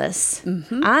jealous.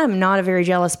 I'm not a very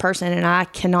jealous person, and I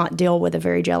cannot deal with a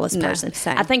very jealous person.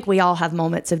 Same. I think we all have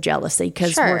moments of jealousy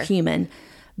because we're human,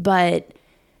 but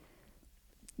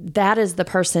that is the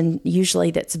person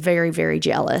usually that's very, very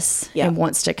jealous and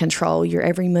wants to control your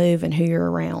every move and who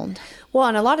you're around. Well,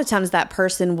 and a lot of times that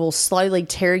person will slowly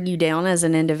tear you down as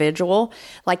an individual.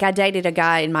 Like, I dated a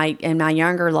guy in my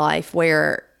younger life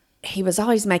where he was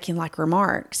always making like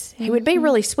remarks. He would be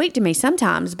really sweet to me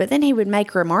sometimes, but then he would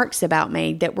make remarks about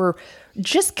me that were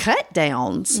just cut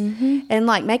downs and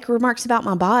like make remarks about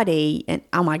my body. And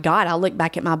oh my God, I look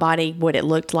back at my body, what it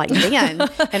looked like then.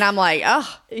 And I'm like,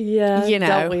 oh, yeah, you know,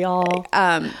 don't we all?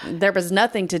 There was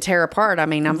nothing to tear apart. I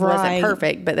mean, I wasn't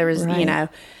perfect, but there was, you know,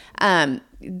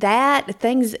 that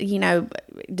things, you know,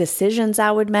 decisions I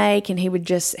would make, and he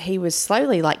was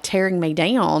slowly like tearing me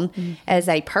down as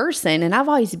a person. And I've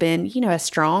always been, you know, a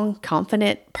strong,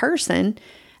 confident person.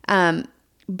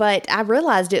 But I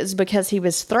realized it was because he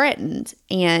was threatened,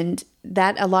 and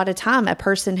that a lot of time, a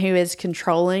person who is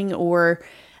controlling or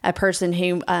a person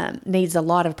who needs a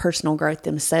lot of personal growth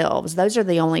themselves, those are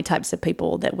the only types of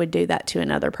people that would do that to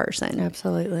another person.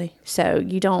 Absolutely. So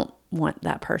you don't want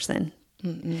that person.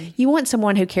 You want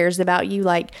someone who cares about you.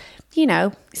 Like, you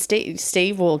know,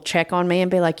 Steve will check on me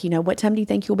and be like, you know, what time do you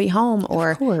think you'll be home?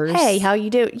 Or, hey, how you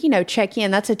do? You know, check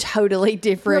in. That's a totally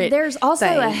different There's also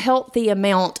thing. a healthy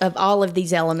amount of all of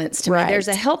these elements to me. There's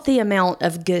a healthy amount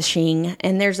of gushing,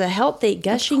 and there's a healthy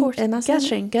gushing. Am I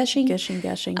saying gushing?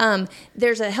 Gushing.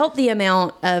 There's a healthy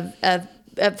amount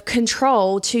of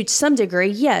control to some degree.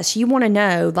 Yes, you want to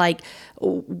know, like,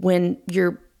 when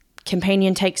you're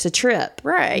companion takes a trip.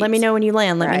 Right. Let me know when you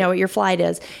land. Let me know what your flight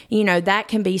is. You know, that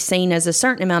can be seen as a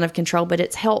certain amount of control, but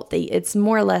it's healthy. It's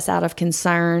more or less out of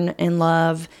concern and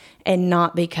love, and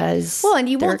not because and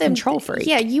you want them control freak.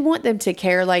 Yeah, you want them to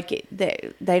care. Like,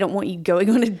 they don't want you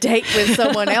going on a date with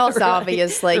someone else.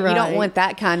 Obviously, you don't want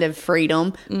that kind of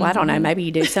freedom. Well, I don't know. Maybe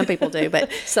you do. Some people do,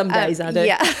 but some days I do.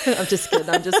 Yeah, I'm just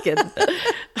kidding.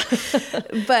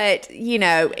 But you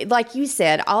know, like you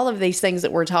said, all of these things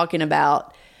that we're talking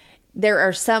about, there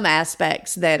are some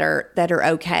aspects that are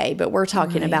okay, but we're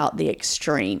talking about the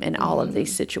extreme in all of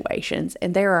these situations.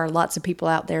 And there are lots of people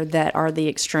out there that are the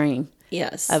extreme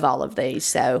of all of these.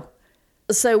 So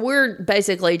we're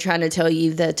basically trying to tell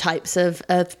you the types of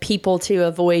people to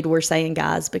avoid. We're saying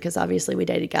guys because obviously we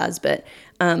dated guys, but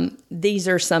these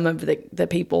are some of the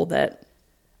people that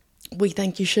we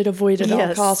think you should avoid at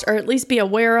all costs, or at least be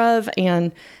aware of.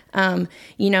 And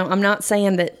you know, I'm not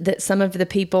saying that some of the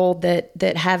people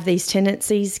that have these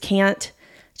tendencies can't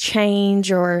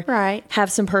change or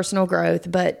have some personal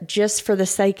growth, but just for the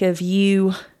sake of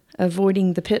you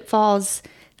avoiding the pitfalls,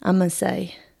 I'm going to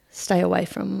say stay away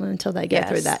from them until they get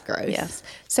through that growth. Yes.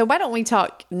 So why don't we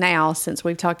talk now, since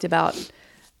we've talked about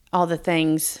all the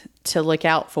things to look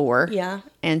out for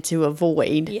and to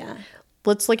avoid. Yeah.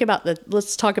 Let's talk about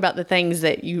the things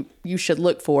that you should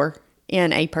look for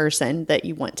in a person that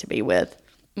you want to be with.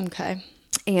 Okay.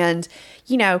 And,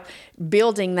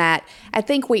 building that, I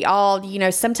think we all,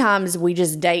 sometimes we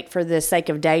just date for the sake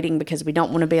of dating because we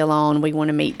don't want to be alone. We want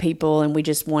to meet people and we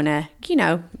just want to,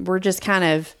 we're just kind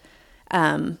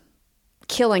of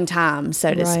killing time,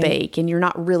 so to speak. And you're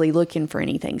not really looking for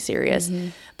anything serious. Mm-hmm.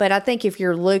 But I think if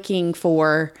you're looking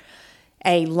for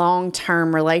a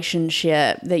long-term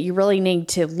relationship, that you really need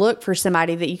to look for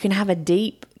somebody that you can have a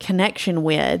deep connection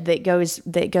with that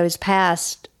goes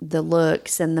past the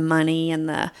looks and the money and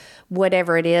the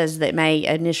whatever it is that may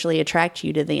initially attract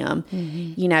you to them.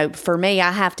 Mm-hmm. For me,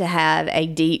 I have to have a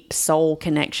deep soul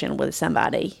connection with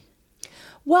somebody.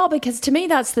 Well, because to me,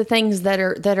 that's the things that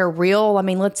are real. I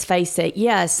mean, let's face it.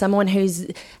 Yes, someone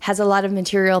has a lot of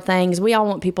material things. We all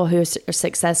want people who are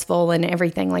successful and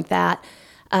everything like that.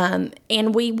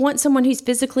 And we want someone who's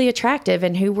physically attractive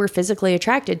and who we're physically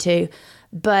attracted to.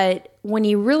 But when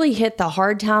you really hit the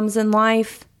hard times in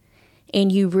life,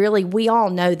 and we all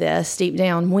know this deep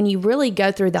down, when you really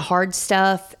go through the hard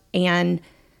stuff and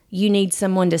you need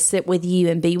someone to sit with you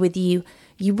and be with you,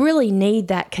 you really need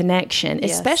that connection,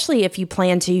 yes. Especially if you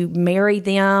plan to marry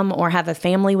them or have a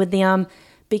family with them,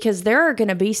 because there are going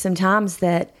to be some times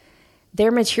that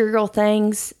their material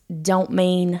things don't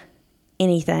mean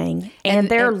anything and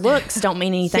their looks don't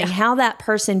mean anything. Yeah. How that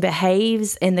person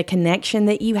behaves and the connection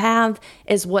that you have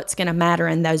is what's going to matter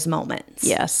in those moments.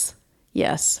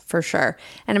 Yes, for sure.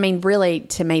 And I mean, really,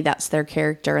 to me, that's their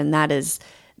character. And that is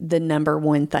the number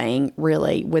one thing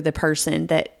really with a person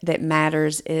that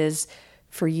matters, is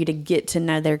for you to get to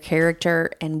know their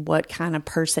character and what kind of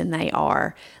person they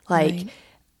are. Like, right.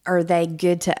 Are they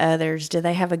good to others? Do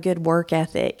they have a good work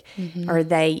ethic? Mm-hmm. Are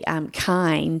they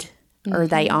kind? Mm-hmm. Are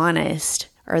they honest?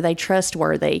 Are they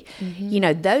trustworthy?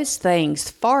 Mm-hmm. Those things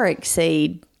far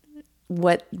exceed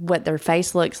what their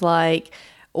face looks like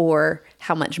or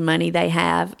how much money they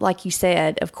have. Like you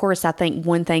said, of course, I think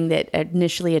one thing that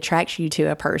initially attracts you to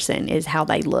a person is how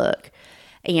they look,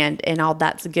 and all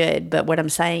that's good. But what I'm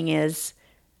saying is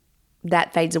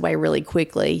that fades away really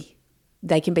quickly.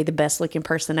 They can be the best looking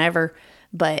person ever,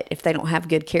 but if they don't have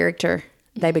good character,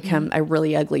 they mm-hmm. become a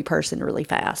really ugly person really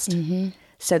fast. Mm-hmm.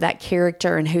 So that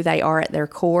character and who they are at their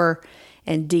core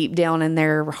and deep down in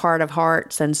their heart of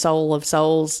hearts and soul of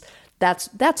souls,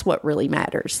 that's what really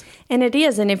matters. And it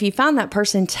is. And if you find that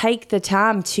person, take the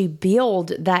time to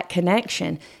build that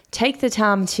connection. Take the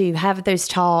time to have those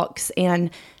talks and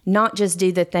not just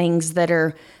do the things that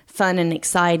are fun and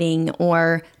exciting,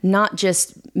 or not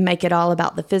just make it all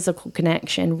about the physical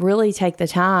connection. Really take the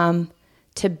time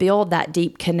to build that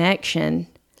deep connection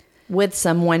with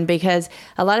someone, because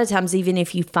a lot of times, even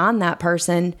if you find that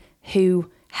person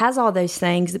who has all those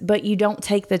things, but you don't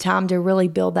take the time to really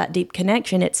build that deep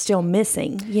connection, it's still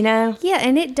missing, Yeah,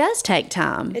 and it does take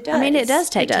time. It does. I mean, it does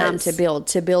take time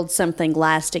to build something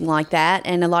lasting like that.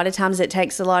 And a lot of times it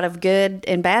takes a lot of good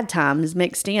and bad times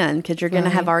mixed in, because you're going to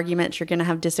have arguments, you're going to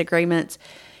have disagreements.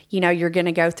 You're going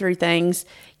to go through things.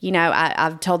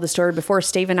 I've told the story before.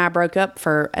 Steve and I broke up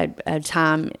for a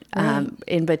time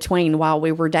in between while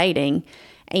we were dating.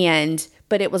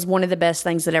 But it was one of the best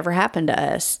things that ever happened to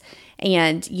us.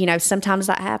 And, sometimes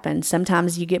that happens.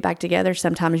 Sometimes you get back together,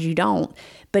 sometimes you don't.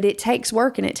 But it takes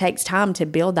work and it takes time to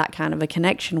build that kind of a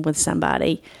connection with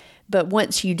somebody. But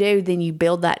once you do, then you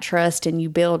build that trust, and you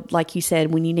build, like you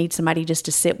said, when you need somebody just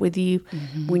to sit with you,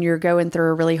 mm-hmm. when you're going through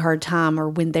a really hard time, or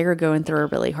when they're going through a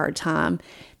really hard time,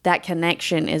 that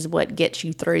connection is what gets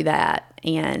you through that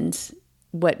and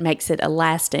what makes it a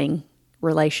lasting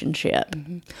relationship.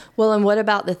 Mm-hmm. Well, and what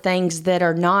about the things that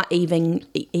are not even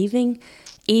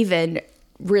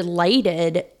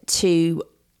related to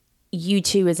you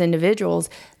two as individuals?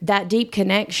 That deep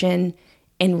connection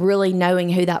and really knowing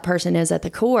who that person is at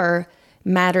the core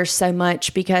matters so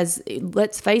much, because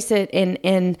let's face it,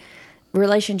 in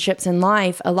relationships in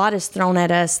life, a lot is thrown at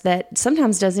us that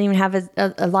sometimes doesn't even have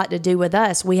a lot to do with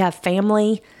us. We have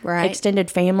family, right.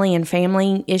 Extended family and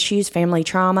family issues, family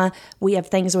trauma. We have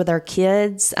things with our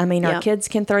kids. I mean, Our kids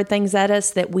can throw things at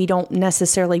us that we don't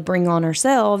necessarily bring on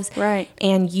ourselves. Right.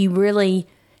 And you really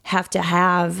have to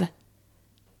have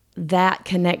that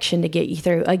connection to get you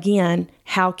through. Again,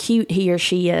 how cute he or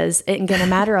she is isn't going to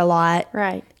matter a lot.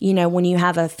 Right. When you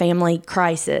have a family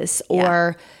crisis,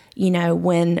 or,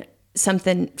 when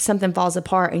something falls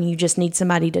apart and you just need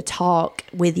somebody to talk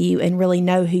with you and really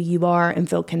know who you are and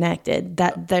feel connected.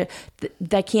 That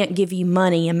they can't give you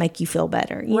money and make you feel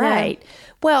better. Right. Know?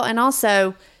 Well, and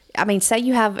also, I mean, say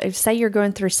you're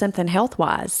going through something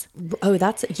health-wise. Oh,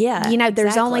 there's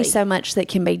exactly. Only so much that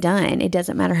can be done. It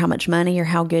doesn't matter how much money or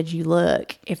how good you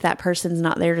look. If that person's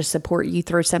not there to support you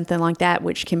through something like that,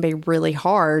 which can be really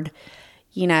hard,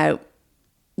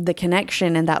 the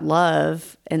connection and that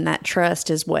love and that trust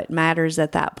is what matters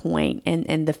at that point.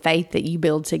 And the faith that you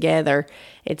build together,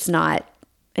 it's not,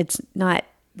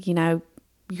 you know,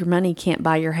 your money can't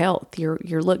buy your health.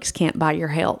 Your looks can't buy your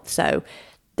health. So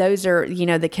those are, you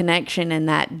know, the connection and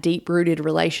that deep rooted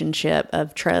relationship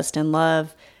of trust and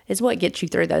love is what gets you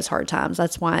through those hard times.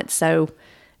 That's why it's so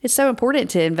important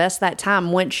to invest that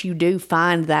time once you do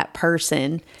find that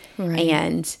person. Right.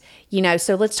 And, you know,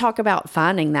 so let's talk about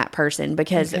finding that person,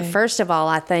 because first of all,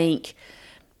 I think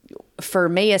for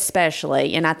me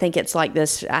especially, and I think it's like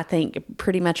this, I think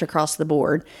pretty much across the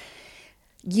board,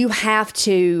 you have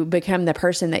to become the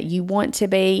person that you want to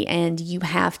be, and you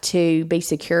have to be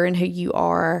secure in who you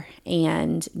are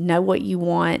and know what you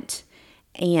want,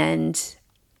 and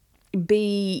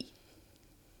be,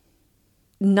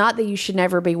 not that you should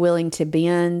never be willing to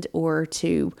bend or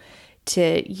to,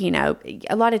 you know,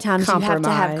 a lot of times you have to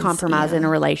have compromise in a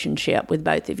relationship with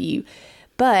both of you,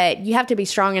 but you have to be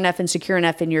strong enough and secure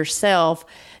enough in yourself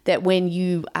that when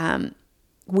you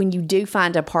do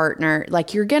find a partner,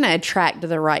 like, you're going to attract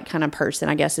the right kind of person,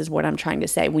 I guess is what I'm trying to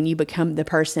say. When you become the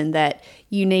person that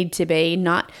you need to be,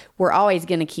 we're always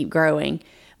going to keep growing,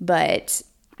 but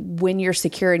when you're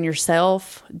secure in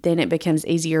yourself, then it becomes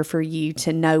easier for you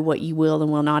to know what you will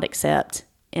and will not accept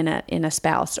in a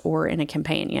spouse or in a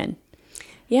companion.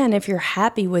 Yeah, and if you're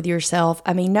happy with yourself,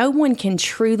 I mean, no one can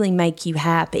truly make you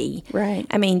happy. Right.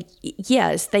 I mean,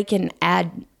 yes, they can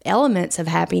add elements of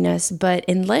happiness, but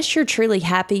unless you're truly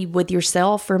happy with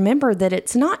yourself, remember that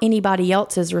it's not anybody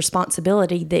else's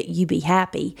responsibility that you be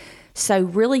happy. So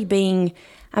really being,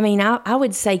 I mean, I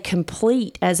would say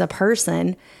complete as a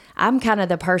person. I'm kind of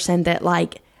the person that,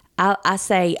 like, I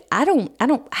say, I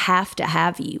don't have to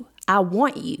have you. I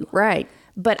want you. Right.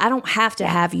 But I don't have to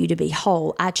have you to be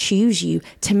whole. I choose you.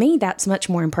 To me, that's much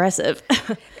more impressive.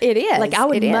 It is. Like, I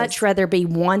would much rather be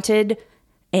wanted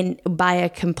and by a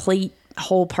complete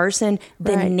whole person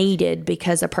than needed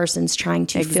because a person's trying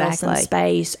to fill some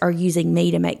space or using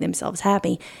me to make themselves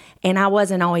happy. And I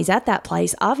wasn't always at that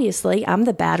place. Obviously, I'm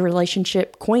the bad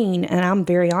relationship queen, and I'm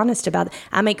very honest about it.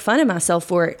 I make fun of myself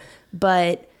for it,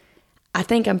 but I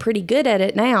think I'm pretty good at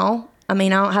it now. I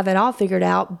mean, I don't have it all figured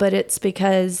out, but it's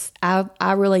because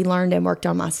I really learned and worked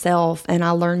on myself, and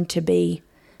I learned to be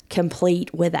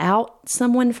complete without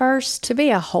someone first. To be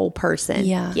a whole person.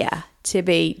 Yeah. Yeah. To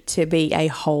be a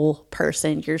whole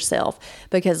person yourself.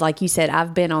 Because like you said,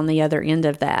 I've been on the other end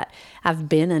of that. I've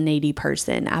been a needy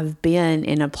person. I've been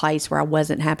in a place where I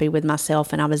wasn't happy with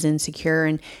myself and I was insecure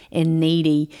and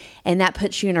needy. And that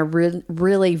puts you in a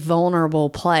really vulnerable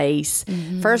place.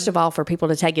 Mm-hmm. First of all, for people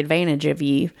to take advantage of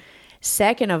you.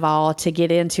 Second of all, to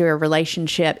get into a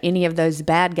relationship, any of those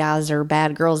bad guys or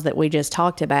bad girls that we just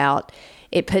talked about,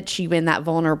 it puts you in that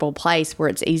vulnerable place where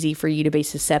it's easy for you to be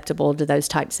susceptible to those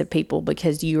types of people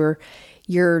because you're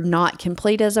not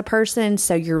complete as a person.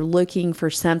 So you're looking for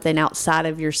something outside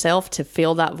of yourself to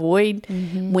fill that void.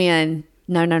 Mm-hmm. When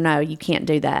no, you can't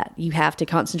do that. You have to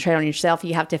concentrate on yourself.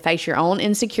 You have to face your own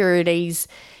insecurities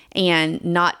and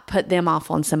not put them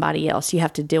off on somebody else. You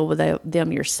have to deal with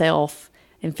them yourself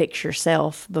and fix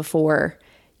yourself before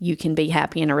you can be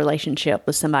happy in a relationship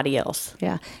with somebody else.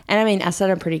 Yeah. And I mean, I said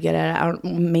I'm pretty good at it. I don't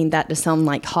mean that to sound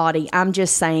like haughty. I'm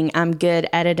just saying I'm good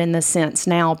at it in the sense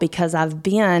now because I've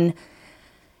been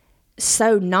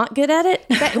so not good at it.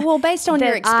 Well, based on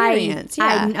your experience.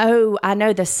 I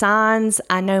know the signs.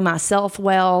 I know myself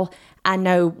well. I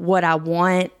know what I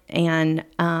want. And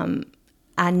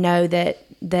I know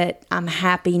that I'm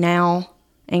happy now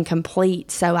and complete.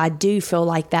 So I do feel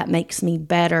like that makes me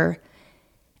better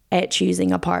at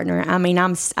choosing a partner. I mean,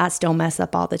 I still mess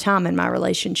up all the time in my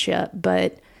relationship,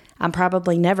 but I'm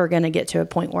probably never going to get to a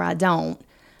point where I don't.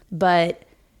 But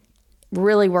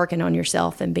really working on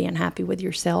yourself and being happy with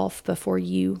yourself before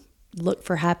you look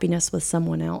for happiness with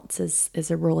someone else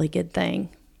is a really good thing.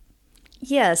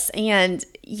 Yes. And,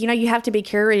 you have to be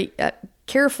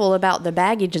careful about the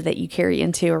baggage that you carry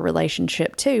into a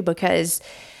relationship too, because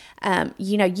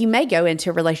you may go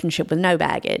into a relationship with no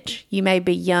baggage. You may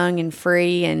be young and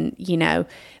free and,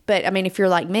 but I mean, if you're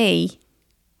like me,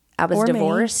 I was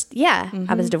divorced. Me. Yeah. Mm-hmm.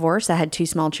 I was divorced. I had 2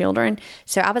 small children.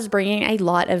 So I was bringing a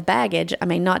lot of baggage. I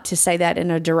mean, not to say that in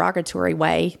a derogatory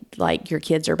way, like your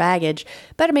kids are baggage,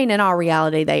 but I mean, in all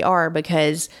reality, they are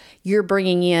because you're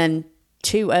bringing in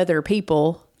 2 other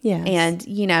people. Yes.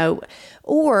 And,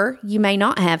 or you may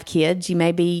not have kids. You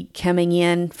may be coming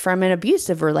in from an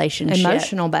abusive relationship.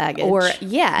 Emotional baggage. Or,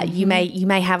 mm-hmm. you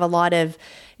may have a lot of,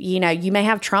 you may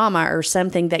have trauma or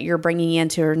something that you're bringing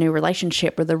into a new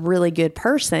relationship with a really good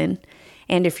person.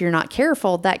 And if you're not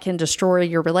careful, that can destroy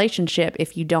your relationship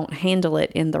if you don't handle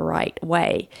it in the right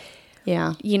way.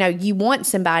 Yeah. You know, you want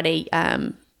somebody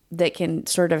that can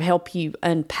sort of help you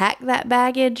unpack that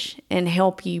baggage and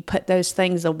help you put those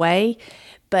things away.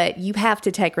 But you have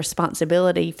to take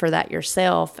responsibility for that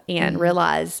yourself and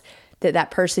realize that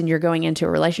that person you're going into a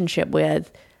relationship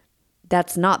with,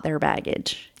 that's not their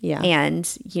baggage. Yeah. And,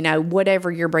 you know,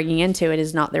 whatever you're bringing into it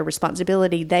is not their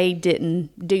responsibility. They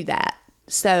didn't do that.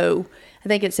 So I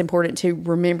think it's important to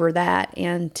remember that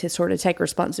and to sort of take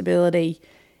responsibility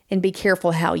and be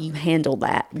careful how you handle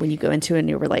that when you go into a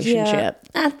new relationship.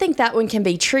 Yeah. I think that one can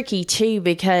be tricky too,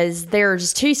 because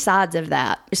there's two sides of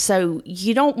that. So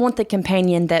you don't want the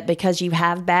companion that because you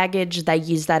have baggage, they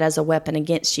use that as a weapon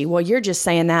against you. Well, you're just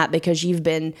saying that because you've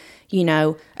been, you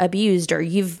know, abused, or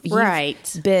you've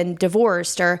been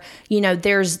divorced, or, you know,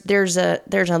 there's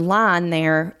a line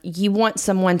there. You want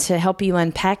someone to help you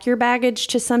unpack your baggage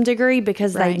to some degree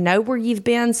because they know where you've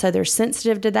been. So they're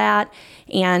sensitive to that.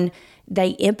 And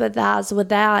they empathize with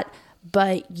that,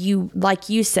 but you, like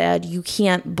you said, you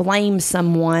can't blame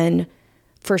someone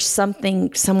for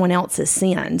something someone else has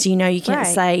sinned. You know, you can't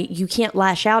say, you can't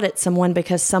lash out at someone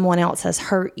because someone else has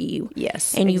hurt you.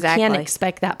 Yes, and you can't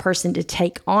expect that person to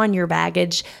take on your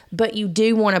baggage, but you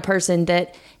do want a person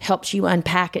that helps you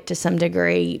unpack it to some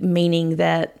degree, meaning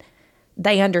that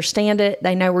they understand it,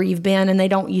 they know where you've been, and they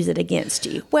don't use it against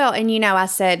you. Well, and you know, I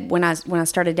said when I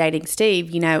started dating Steve,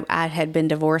 you know, I had been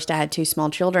divorced. I had 2 small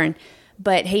children,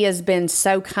 but he has been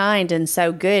so kind and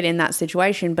so good in that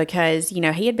situation because, you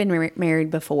know, he had been married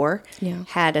before,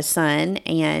 had a son.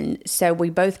 And so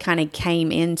we both kind of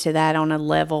came into that on a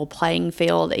level playing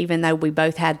field, even though we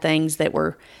both had things that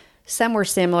some were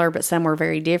similar, but some were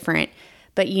very different.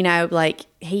 But, you know, like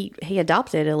he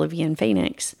adopted Olivia and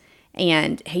Phoenix.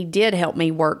 And he did help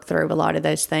me work through a lot of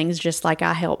those things, just like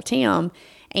I helped him.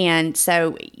 And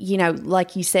so, you know,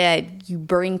 like you said, you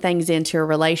bring things into a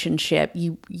relationship.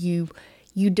 You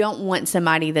don't want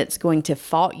somebody that's going to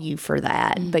fault you for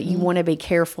that, but you want to be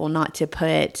careful not to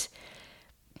put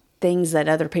things that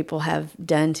other people have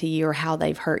done to you or how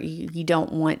they've hurt you. You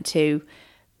don't want to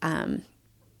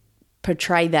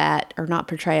portray that, or not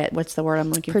portray it. What's the word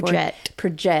I'm looking for?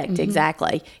 Project,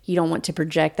 exactly. You don't want to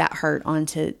project that hurt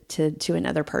onto to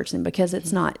another person because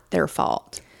it's not their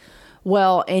fault.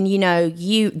 Well, and you know,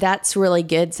 that's really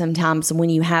good sometimes when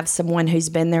you have someone who's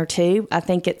been there too. I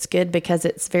think it's good because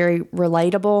it's very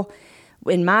relatable.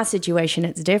 In my situation,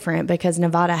 it's different because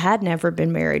Nevada had never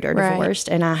been married or divorced,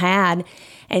 and I had.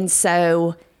 And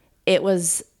so it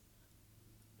was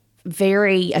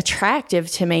very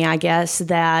attractive to me, I guess,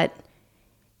 that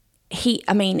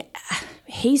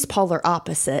he's polar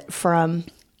opposite from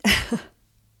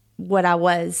what I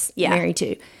was married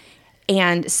to.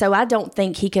 And so I don't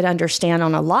think he could understand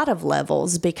on a lot of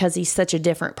levels because he's such a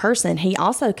different person. He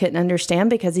also couldn't understand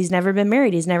because he's never been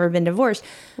married. He's never been divorced.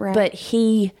 Right. But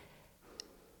he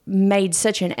made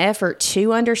such an effort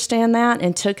to understand that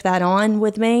and took that on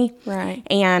with me. Right.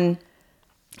 And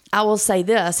I will say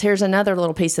this. Here's another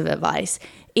little piece of advice.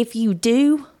 If you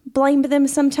do blame them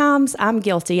sometimes, I'm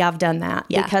guilty. I've done that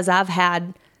because I've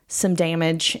had some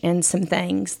damage and some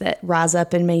things that rise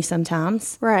up in me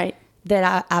sometimes. Right.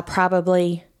 That I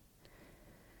probably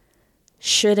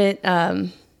shouldn't,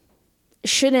 I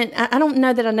don't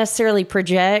know that I necessarily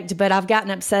project, but I've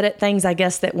gotten upset at things, I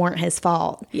guess, that weren't his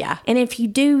fault. Yeah. And if you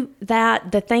do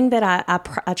that, the thing that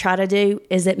I try to do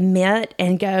is admit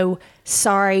and go,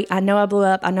 sorry, I know I blew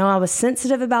up. I know I was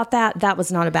sensitive about that. That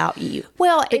was not about you.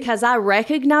 Well, because I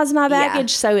recognize my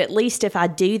baggage. So at least if I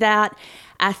do that,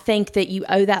 I think that you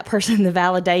owe that person the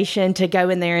validation to go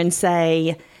in there and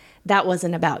say, that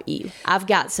wasn't about you. I've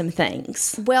got some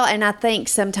things. Well, and I think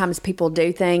sometimes people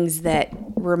do things that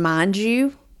remind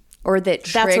you or that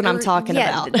trigger. That's what I'm talking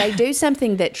about. They do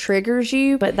something that triggers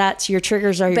you. But that's your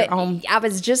triggers are your own. I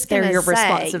was just going to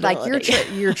say, like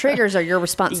your triggers are your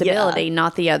responsibility,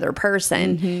 not the other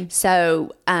person. Mm-hmm.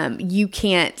 So you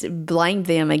can't blame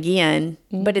them again.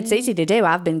 Mm-hmm. But it's easy to do.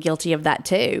 I've been guilty of that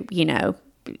too, you know.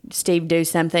 Steve do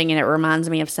something and it reminds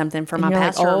me of something from my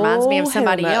past, or reminds me of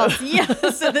somebody else. Yeah.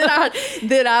 So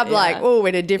then I'm like, oh,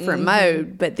 in a different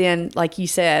mode. But then, like you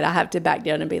said, I have to back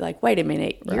down and be like, wait a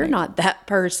minute, you're not that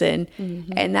person.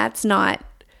 Mm-hmm. And that's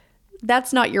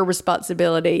not your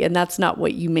responsibility, and that's not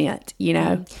what you meant, you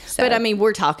know? Mm-hmm. So. But I mean,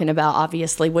 we're talking about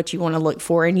obviously what you want to look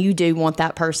for, and you do want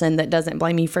that person that doesn't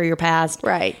blame you for your past.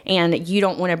 Right. And you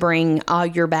don't want to bring all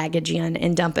your baggage in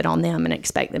and dump it on them and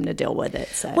expect them to deal with it.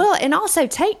 So. Well, and also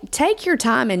take your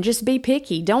time and just be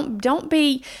picky. Don't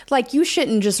be like, you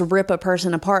shouldn't just rip a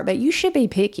person apart, but you should be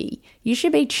picky. You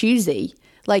should be choosy.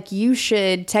 Like, you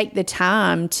should take the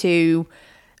time to,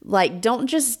 like, don't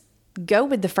just go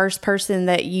with the first person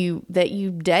that you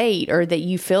date or that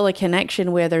you feel a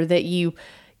connection with or that you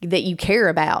care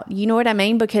about. You know what I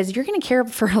mean? Because you're going to care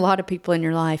for a lot of people in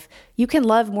your life. You can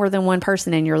love more than one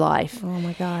person in your life. Oh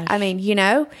my gosh. I mean,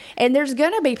 and there's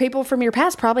going to be people from your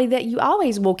past probably that you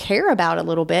always will care about a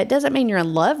little bit. Doesn't mean you're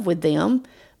in love with them,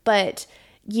 but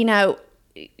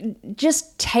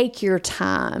just take your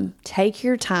time. Take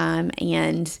your time,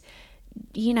 and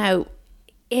if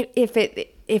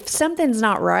something's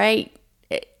not right,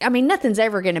 I mean, nothing's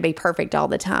ever going to be perfect all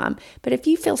the time. But if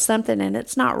you feel something and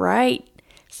it's not right,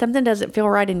 something doesn't feel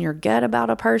right in your gut about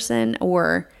a person,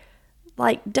 or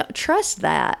don't trust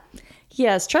that.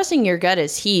 Yes, trusting your gut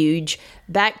is huge.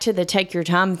 Back to the take your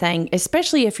time thing,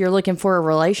 especially if you're looking for a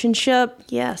relationship.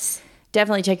 Yes.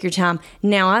 Definitely take your time.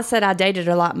 Now, I said I dated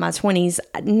a lot in my 20s.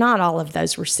 Not all of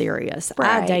those were serious.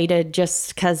 Right. I dated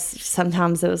just because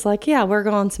sometimes it was like, yeah, we're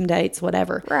going on some dates,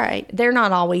 whatever. Right. They're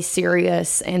not always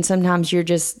serious. And sometimes you're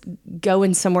just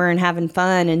going somewhere and having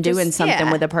fun and doing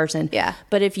something with a person. Yeah.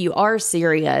 But if you are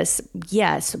serious,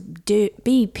 yes,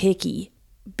 be picky.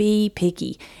 Be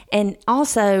picky. And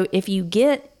also, if you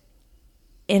get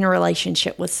in a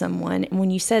relationship with someone, when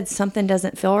you said something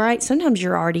doesn't feel right, sometimes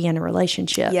you're already in a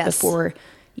relationship before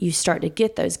you start to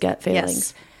get those gut feelings.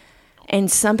 Yes.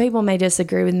 And some people may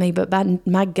disagree with me, but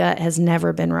my gut has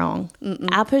never been wrong. Mm-mm.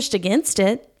 I pushed against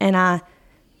it and I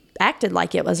acted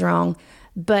like it was wrong.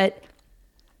 But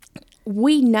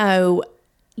we know,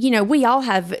 we all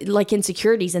have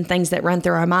insecurities and things that run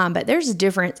through our mind, but there's a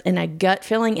difference in a gut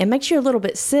feeling. It makes you a little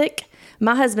bit sick.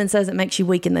 My husband says it makes you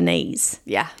weak in the knees.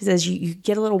 Yeah. He says you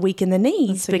get a little weak in the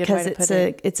knees because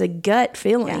it's a gut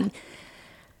feeling. Yeah.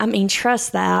 I mean,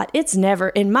 trust that. It's never,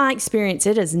 in my experience,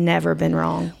 it has never been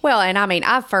wrong. Well, and I mean,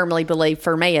 I firmly believe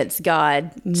for me, it's God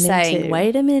saying,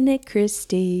 wait a minute,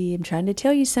 Christy, I'm trying to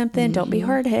tell you something. Mm-hmm. Don't be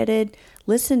hard-headed.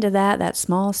 Listen to that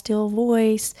small, still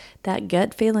voice, that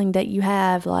gut feeling that you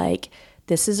have,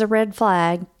 this is a red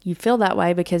flag. You feel that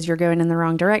way because you're going in the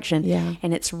wrong direction. Yeah.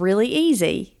 And it's really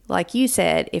easy, like you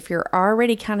said, if you're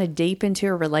already kind of deep into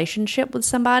a relationship with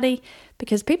somebody,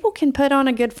 because people can put on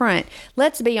a good front.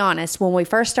 Let's be honest, when we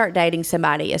first start dating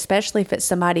somebody, especially if it's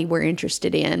somebody we're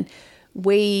interested in,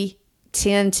 we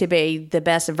tend to be the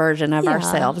best version of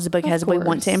ourselves because we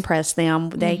want to impress them.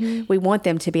 We want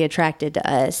them to be attracted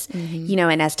to us. Mm-hmm.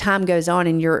 And as time goes on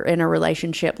and you're in a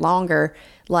relationship longer,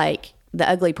 the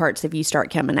ugly parts of you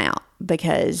start coming out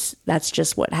because that's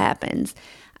just what happens.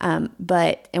 And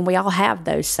we all have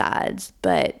those sides,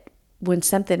 but when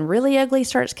something really ugly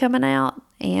starts coming out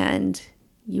and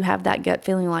you have that gut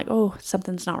feeling like, oh,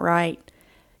 something's not right,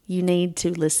 you need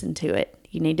to listen to it.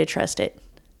 You need to trust it.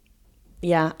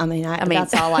 Yeah. I mean,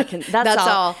 that's all I can, that's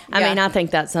all. Yeah. I mean, I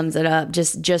think that sums it up.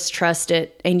 Just trust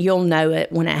it and you'll know it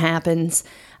when it happens.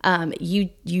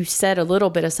 You said a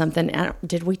little bit of something.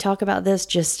 Did we talk about this?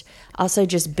 Just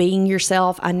being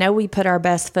yourself. I know we put our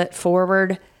best foot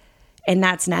forward and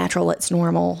that's natural. It's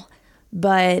normal,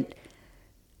 but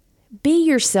be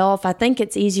yourself. I think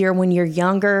it's easier when you're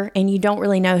younger and you don't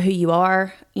really know who you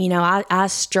are. I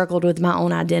struggled with my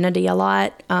own identity a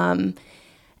lot.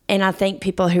 And I think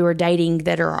people who are dating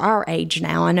that are our age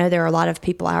now, I know there are a lot of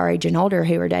people our age and older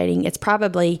who are dating. It's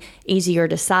probably easier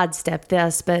to sidestep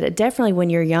this, but definitely when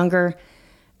you're younger,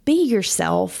 be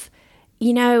yourself.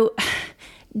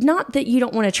 Not that you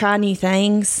don't want to try new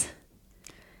things.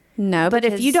 No, but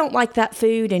if you don't like that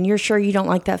food and you're sure you don't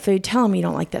like that food, tell them you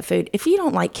don't like that food. If you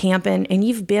don't like camping and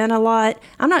you've been a lot,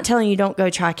 I'm not telling you don't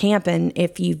go try camping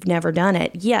if you've never done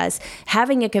it. Yes,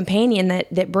 having a companion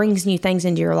that brings new things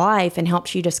into your life and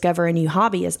helps you discover a new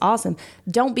hobby is awesome.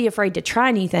 Don't be afraid to try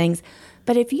new things.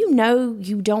 But if you know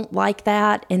you don't like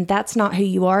that and that's not who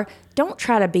you are, don't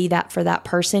try to be that for that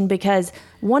person, because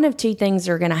one of two things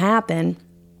are going to happen.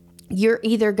 You're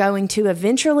either going to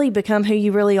eventually become who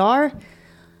you really are,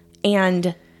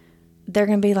 and they're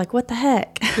going to be like, what the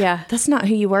heck? Yeah. That's not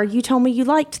who you were. You told me you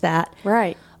liked that.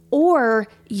 Right. Or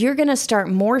you're going to start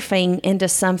morphing into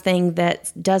something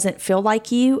that doesn't feel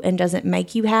like you and doesn't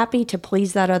make you happy to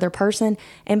please that other person.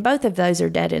 And both of those are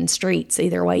dead end streets,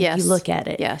 either way you look at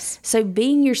it. Yes. So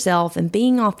being yourself and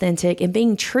being authentic and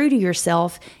being true to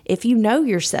yourself, if you know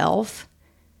yourself,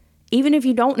 even if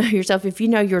you don't know yourself, if you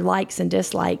know your likes and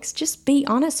dislikes, just be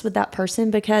honest with that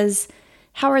person, because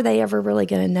how are they ever really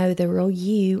going to know the real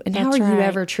you? And how are you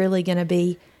ever truly going to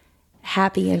be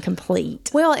happy and complete.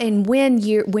 Well, and when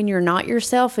you're not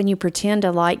yourself and you pretend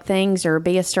to like things or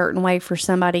be a certain way for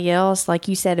somebody else, like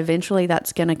you said, eventually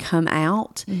that's going to come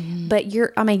out. But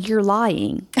you're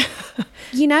lying.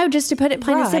 Just to put it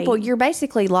plain and simple, you're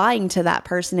basically lying to that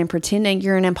person and pretending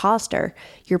you're an imposter.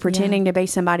 You're pretending to be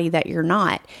somebody that you're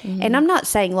not. And I'm not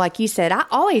saying, like you said, I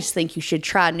always think you should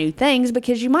try new things,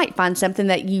 because you might find something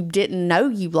that you didn't know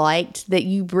you liked that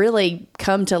you really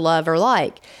come to love or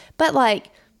like. But like,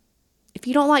 if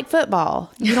you don't like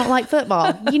football, you don't like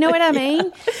football. You know what I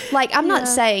mean? Like, I'm not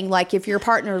saying, like, if your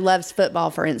partner loves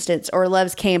football, for instance, or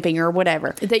loves camping or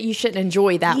whatever, that you shouldn't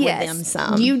enjoy that with them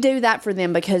some. You do that for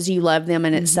them because you love them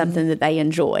and it's something that they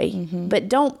enjoy. But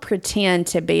don't pretend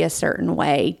to be a certain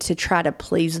way to try to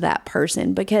please that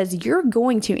person, because you're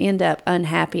going to end up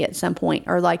unhappy at some point.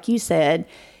 Or like you said,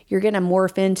 you're going to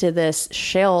morph into this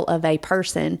shell of a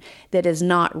person that is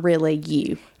not really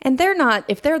you. And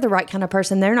if they're the right kind of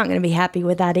person, they're not going to be happy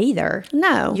with that either.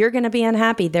 No. You're going to be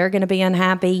unhappy. They're going to be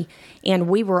unhappy. And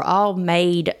we were all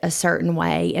made a certain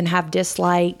way and have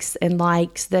dislikes and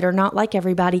likes that are not like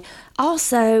everybody.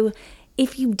 Also,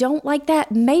 if you don't like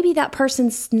that, maybe that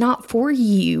person's not for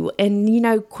you.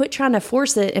 And, quit trying to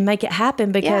force it and make it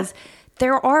happen, because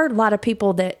there are a lot of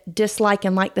people that dislike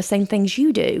and like the same things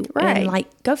you do. Right. And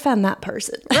like, go find that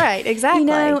person. Right, exactly.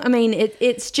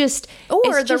 It's just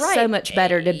so much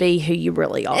better to be who you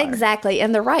really are. Exactly.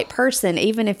 And the right person,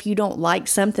 even if you don't like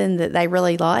something that they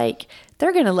really like,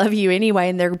 they're going to love you anyway.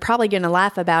 And they're probably going to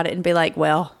laugh about it and be like,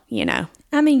 well, you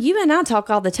and I talk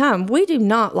all the time. We do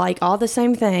not like all the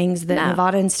same things that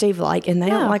Nevada and Steve like, and they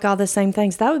don't like all the same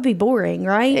things. That would be boring,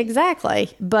 right? Exactly.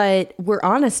 But we're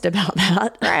honest about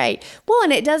that. Right. Well,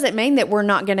 and it doesn't mean that we're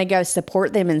not going to go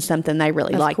support them in something they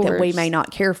really like that we may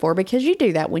not care for, because you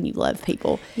do that when you love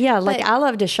people. Yeah, I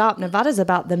love to shop. Nevada's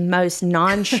about the most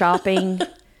non-shopping.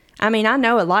 I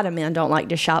know a lot of men don't like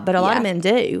to shop, but a lot of men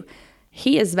do.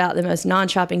 He is about the most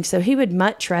non-shopping, so he would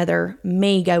much rather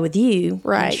me go with you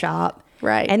and shop.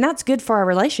 Right. And that's good for our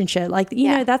relationship.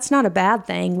 That's not a bad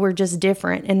thing. We're just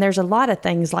different. And there's a lot of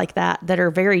things like that are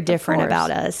very different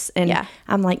about us. And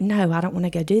I'm like, no, I don't want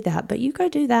to go do that. But you go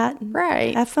do that.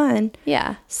 Right. Have fun.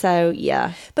 Yeah. So,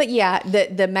 yeah. But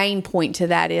the main point to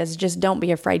that is just don't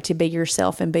be afraid to be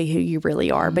yourself and be who you really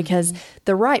are, because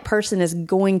the right person is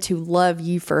going to love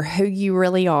you for who you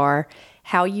really are,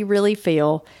 how you really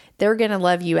feel. They're going to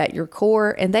love you at your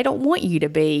core, and they don't want you to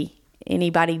be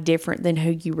anybody different than who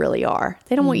you really are.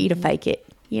 They don't want you to fake it,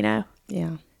 Yeah.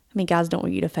 Guys don't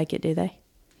want you to fake it, do they?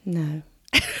 No.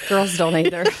 Girls don't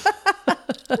either.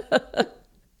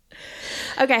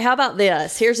 Okay, how about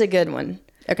this? Here's a good one.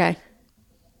 Okay.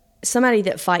 Somebody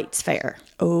that fights fair.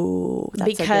 Oh,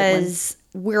 that's because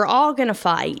a good one. We're all going to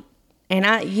fight. And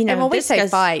and when we say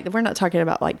fight, we're not talking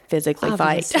about like physically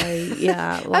fight.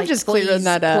 Yeah. I'm just clearing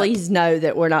that up. Please know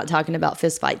that we're not talking about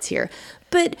fist fights here.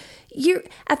 But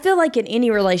I feel like in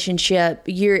any relationship,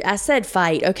 I said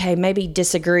fight, okay, maybe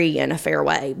disagree in a fair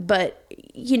way. But,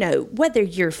 whether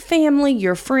you're family,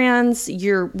 your friends,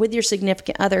 you're with your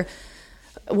significant other,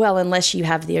 well, unless you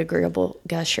have the agreeable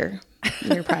gusher,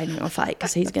 you're probably not going to fight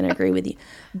because he's going to agree with you.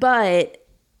 But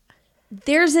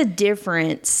there's a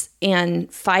difference in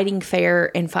fighting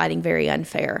fair and fighting very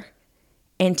unfair.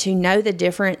 And to know the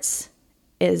difference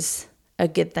is a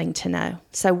good thing to know.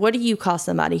 So what do you call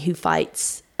somebody who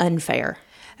fights unfair?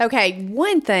 Okay,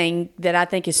 one thing that I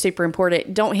think is super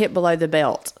important, don't hit below the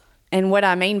belt. And what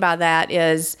I mean by that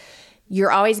is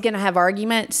you're always going to have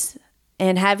arguments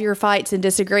and have your fights and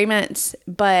disagreements,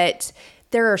 but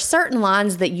there are certain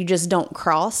lines that you just don't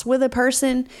cross with a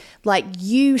person. Like,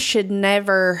 you should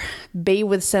never be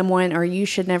with someone, or you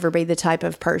should never be the type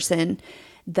of person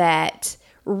that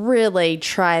really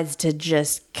tries to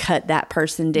just cut that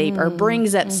person deep or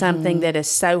brings up something that is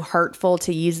so hurtful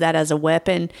to use that as a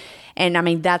weapon. And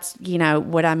that's,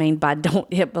 what I mean by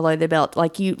don't hit below the belt.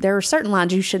 Like, there are certain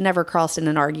lines you should never cross in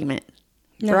an argument,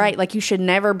 right? Like, you should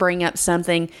never bring up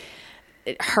something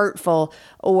hurtful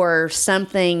or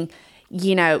something,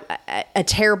 a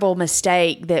terrible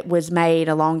mistake that was made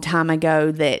a long time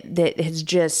ago that has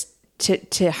just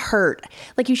to hurt.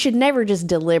 Like, you should never just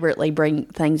deliberately bring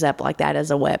things up like that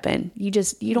as a weapon. You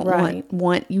don't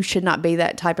want you should not be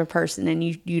that type of person, and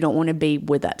you don't want to be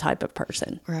with that type of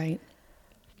person. Right.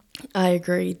 I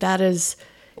agree. That is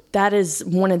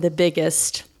one of the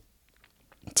biggest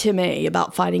to me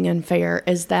about fighting unfair,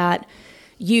 is that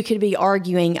you could be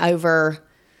arguing over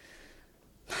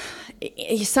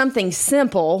something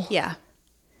simple. Yeah.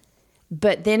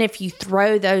 But then if you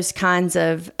throw those kinds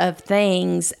of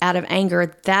things out of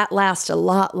anger, that lasts a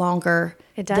lot longer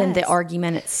than the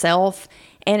argument itself.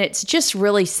 And it's just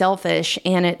really selfish,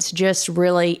 and it's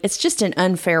just an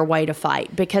unfair way to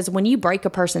fight, because when you break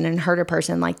a person and hurt a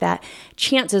person like that,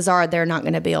 chances are they're not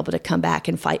going to be able to come back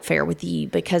and fight fair with you,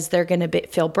 because they're going to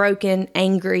feel broken,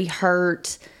 angry,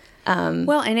 hurt.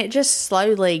 Well, and it just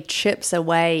slowly chips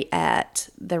away at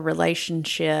the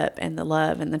relationship and the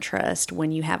love and the trust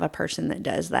when you have a person that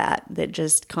does that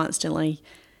just constantly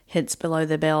hits below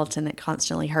the belt and that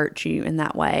constantly hurts you in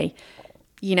that way.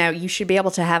 You know, you should be able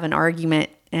to have an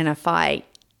argument and a fight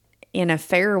in a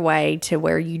fair way to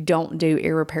where you don't do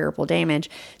irreparable damage.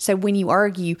 So when you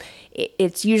argue,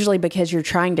 it's usually because you're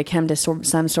trying to come to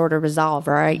some sort of resolve,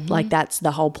 right? Mm-hmm. Like that's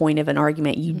the whole point of an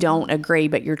argument. You don't agree,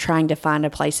 but you're trying to find a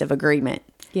place of agreement.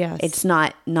 Yes. It's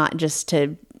not just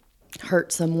to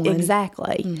hurt someone.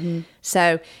 Exactly. Mm-hmm.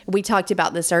 So we talked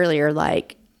about this earlier,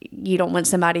 like you don't want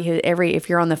somebody who if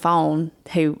you're on the phone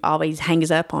who always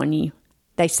hangs up on you.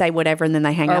 They say whatever and then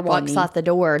they hang up on you. Or walks out the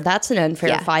door. That's an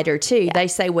unfair fighter too. Yeah. They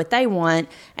say what they want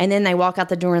and then they walk out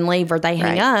the door and leave, or they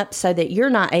hang up so that you're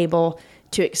not able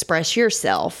to express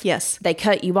yourself. Yes. They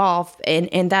cut you off.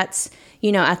 And that's,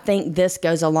 you know, I think this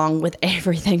goes along with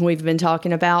everything we've been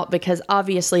talking about, because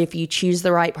obviously if you choose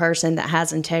the right person that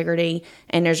has integrity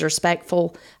and is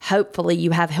respectful, hopefully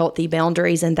you have healthy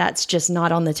boundaries, and that's just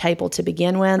not on the table to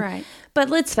begin with. Right. But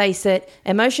let's face it,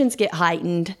 emotions get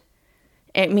heightened.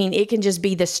 I mean, it can just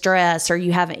be the stress, or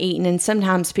you haven't eaten, and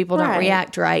sometimes people don't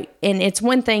react right. And it's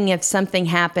one thing if something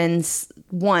happens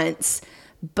once,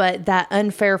 but that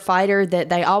unfair fighter that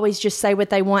they always just say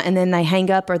what they want and then they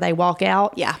hang up or they walk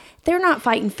out. Yeah. They're not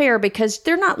fighting fair, because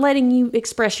they're not letting you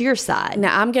express your side.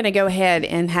 Now, I'm going to go ahead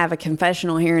and have a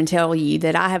confessional here and tell you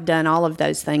that I have done all of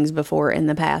those things before in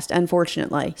the past,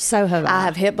 unfortunately. So have I. I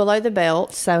have hit below the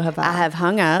belt. So have I. I have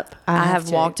hung up. I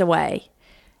have walked away.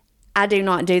 I do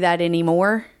not do that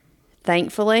anymore,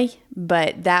 thankfully,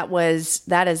 but that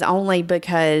is only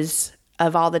because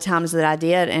of all the times that I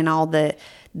did and all the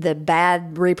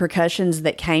bad repercussions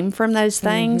that came from those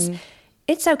things. Mm-hmm.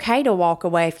 It's okay to walk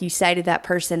away if you say to that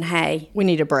person, hey, we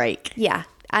need a break. Yeah,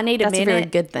 I need a minute. That's a very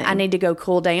good thing. I need to go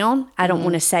cool down. I don't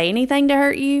want to say anything to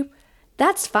hurt you.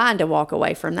 That's fine to walk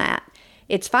away from that.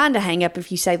 It's fine to hang up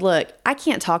if you say, look, I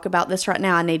can't talk about this right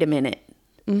now. I need a minute.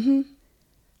 Mm-hmm.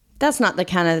 That's not the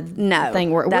kind of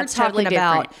thing we're talking totally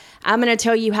about. Different. I'm going to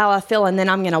tell you how I feel, and then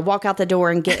I'm going to walk out the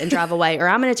door and drive away. Or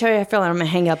I'm going to tell you how I feel, and I'm going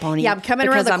to hang up on you. Yeah, I'm coming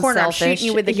around the corner, I'm shooting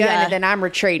you with the gun, and then I'm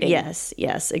retreating. Yes,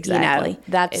 exactly. You know,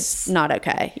 that's not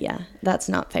okay. Yeah, that's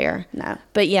not fair. No.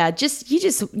 But yeah,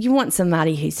 you want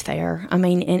somebody who's fair. I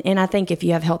mean, and I think if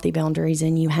you have healthy boundaries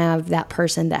and you have that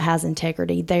person that has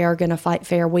integrity, they are going to fight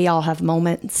fair. We all have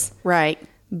moments. Right.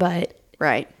 But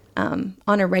on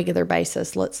a regular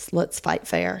basis, let's fight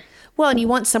fair. Well, and you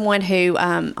want someone who,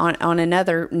 on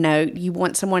another note, you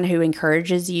want someone who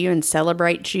encourages you and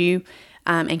celebrates you,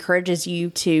 encourages you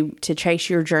to chase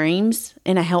your dreams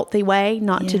in a healthy way,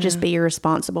 not to just be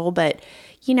irresponsible, but,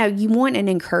 you know, you want an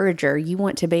encourager. You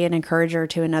want to be an encourager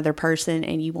to another person,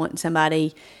 and you want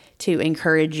somebody to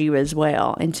encourage you as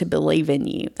well and to believe in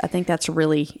you. I think that's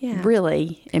really,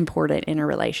 really important in a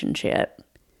relationship.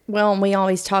 Well, and we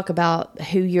always talk about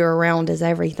who you're around is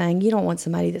everything. You don't want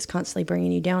somebody that's constantly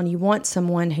bringing you down. You want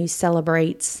someone who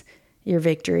celebrates your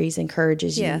victories,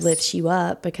 encourages you, lifts you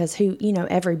up, because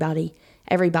everybody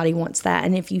wants that.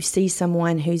 And if you see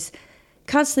someone who's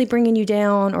constantly bringing you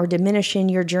down or diminishing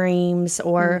your dreams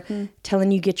or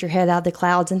telling you get your head out of the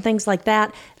clouds and things like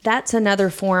that, that's another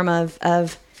form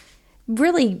of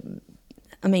really,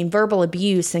 verbal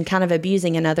abuse and kind of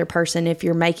abusing another person if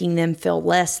you're making them feel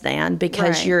less than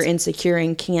because you're insecure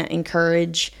and can't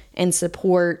encourage and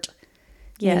support,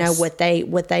 what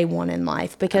they want in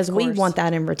life, because we want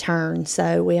that in return.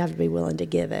 So we have to be willing to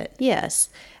give it. Yes.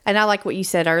 And I like what you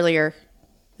said earlier.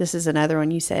 This is another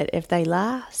one you said, if they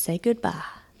lie, say goodbye.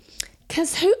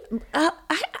 Because I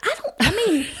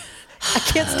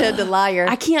can't stand a liar.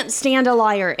 I can't stand a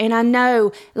liar. And I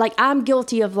know, I'm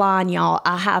guilty of lying, y'all.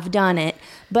 I have done it,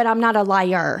 but I'm not a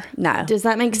liar. No. Does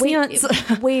that make sense?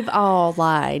 We've all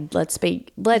lied. Let's be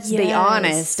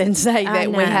honest and say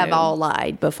that we have all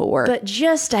lied before. But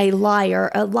just a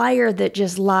liar that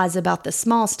just lies about the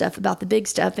small stuff, about the big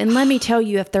stuff. And let me tell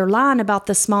you, if they're lying about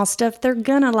the small stuff, they're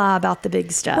going to lie about the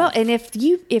big stuff. Well, and if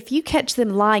you catch them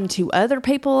lying to other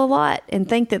people a lot and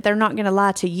think that they're not going to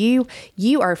lie to you,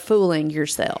 you are fooling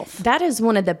yourself. That is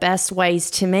one of the best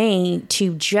ways to me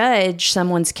to judge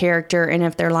someone's character, and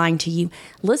if they're lying to you,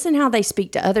 listen how they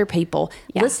speak to other people.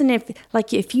 Yeah. Listen if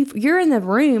you're in the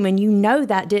room and you know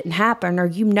that didn't happen, or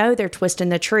you know they're twisting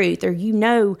the truth, or you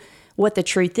know what the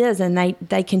truth is, and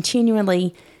they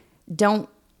continually don't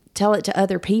tell it to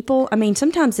other people.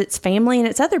 Sometimes it's family and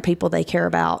it's other people they care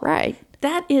about. Right.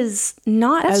 that is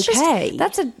not okay.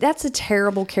 That's a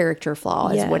terrible character flaw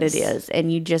is what it is.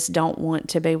 And you just don't want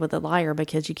to be with a liar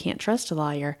because you can't trust a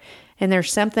liar. And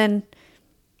there's something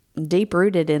deep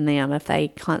rooted in them if they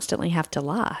constantly have to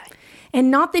lie. And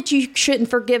not that you shouldn't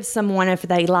forgive someone if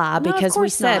they lie, because we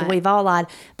said we've all lied.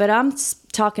 But I'm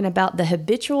talking about the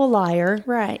habitual liar,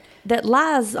 right? That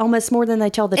lies almost more than they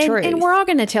tell the truth. And we're all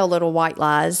going to tell little white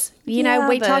lies. You know,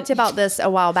 we talked about this a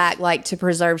while back, like to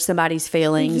preserve somebody's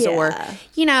feelings, or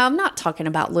I'm not talking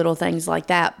about little things like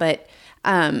that, but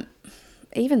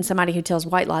even somebody who tells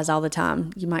white lies all the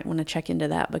time, you might want to check into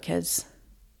that because.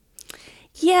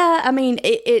 Yeah, I mean,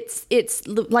 it's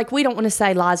like, we don't want to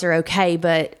say lies are okay,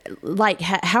 but like,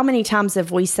 how many times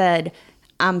have we said,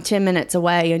 I'm 10 minutes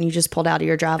away and you just pulled out of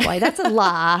your driveway? That's a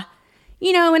lie.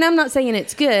 And I'm not saying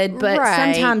it's good, but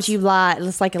sometimes you lie.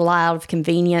 It's like a lie out of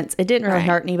convenience. It didn't really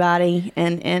hurt anybody,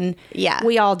 and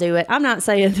we all do it. I'm not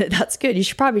saying that that's good. You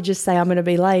should probably just say, I'm going to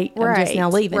be late. I'm just now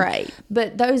leaving. Right.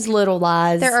 But those little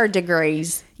lies. There are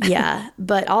degrees. Yeah.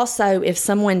 But also, if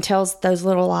someone tells those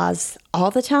little lies all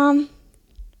the time.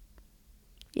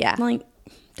 Yeah. Like,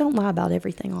 don't lie about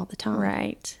everything all the time.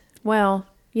 Right. Well,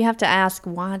 you have to ask,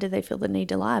 why do they feel the need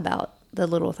to lie about the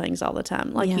little things all the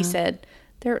time? Like you said,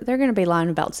 they're going to be lying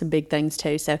about some big things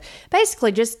too. So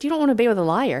basically, you don't want to be with a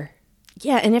liar.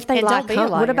 Yeah, and if they lie,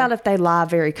 what about if they lie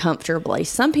very comfortably?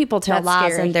 Some people tell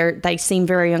lies and they seem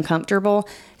very uncomfortable.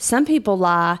 Some people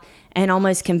lie and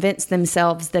almost convince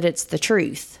themselves that it's the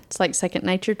truth. It's like second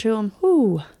nature to them.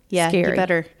 Ooh, yeah, scary.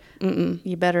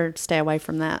 You better stay away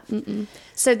from that.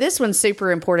 So this one's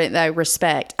super important, though,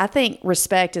 respect. I think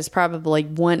respect is probably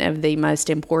one of the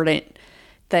most important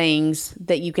things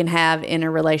that you can have in a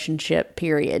relationship,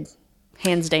 period.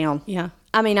 Hands down. Yeah.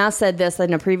 I mean, I said this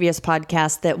in a previous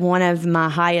podcast that one of my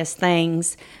highest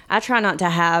things, I try not to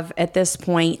have at this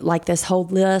point, like this whole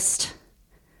list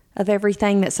of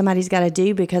everything that somebody's got to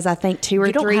do, because I think 2 or 3.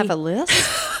 You don't have a list?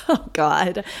 Oh,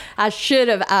 God. I should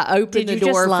have. I opened the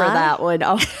door for that one.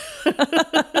 Oh.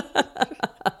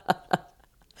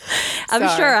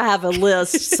 I'm sure I have a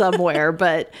list somewhere,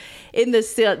 but in the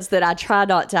sense that I try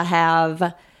not to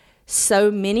have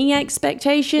so many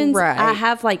expectations. Right. I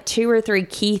have like 2 or 3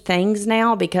 key things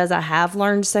now because I have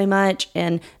learned so much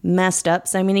and messed up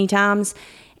so many times.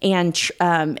 And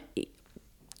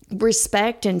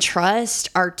respect and trust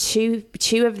are two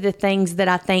of the things that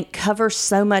I think cover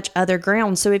so much other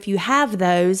ground. So if you have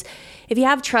those, if you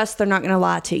have trust, they're not going to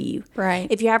lie to you. Right.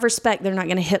 If you have respect, they're not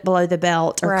going to hit below the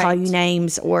belt or call you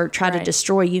names or try to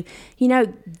destroy you.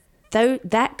 Though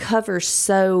that covers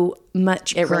so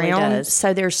much ground. Really does.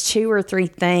 So there's 2 or 3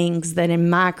 things that in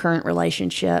my current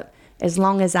relationship, as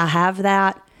long as I have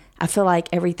that, I feel like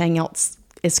everything else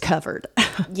is covered.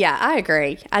 Yeah, I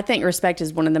agree. I think respect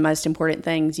is one of the most important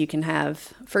things you can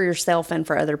have for yourself and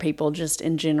for other people, just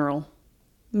in general.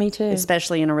 Me too.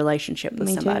 Especially in a relationship with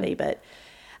somebody. Too.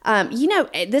 But,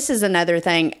 this is another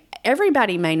thing.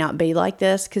 Everybody may not be like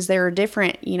this because there are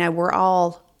different, we're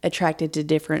all attracted to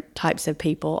different types of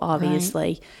people,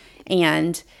 obviously. Right.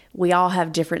 And we all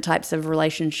have different types of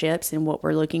relationships and what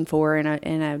we're looking for in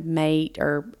a mate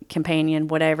or companion,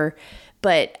 whatever.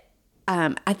 But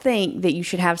I think that you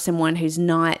should have someone who's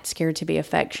not scared to be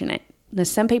affectionate. Now,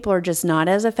 some people are just not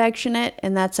as affectionate,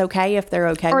 and that's okay if they're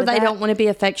okay with that. Or they don't want to be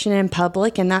affectionate in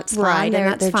public, and that's fine. Right,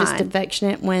 they're just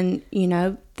affectionate when,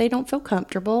 they don't feel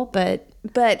comfortable. But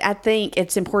I think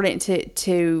it's important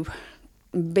to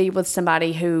be with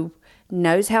somebody who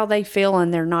knows how they feel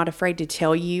and they're not afraid to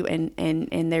tell you,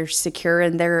 and they're secure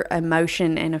in their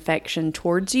emotion and affection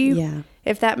towards you. Yeah.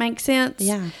 If that makes sense.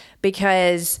 Yeah.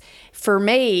 Because for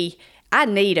me, I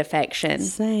need affection.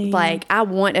 Same. Like, I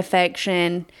want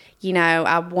affection.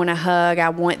 I want a hug. I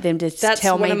want them to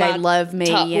tell me they love me.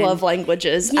 Top love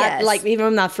languages. Yes. Like, even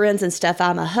with my friends and stuff,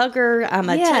 I'm a hugger. I'm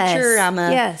a toucher.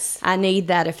 I need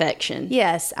that affection.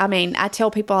 Yes. I mean, I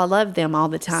tell people I love them all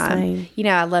the time. Same.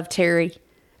 I love Terry,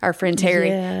 our friend Terry.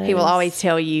 Yes. He will always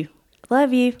tell you,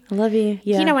 love you. I love you.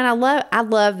 Yeah. And I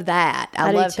love that.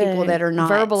 I love people that are not.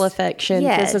 Verbal affection,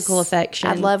 physical affection.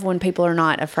 I love when people are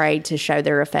not afraid to show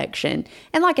their affection.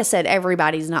 And like I said,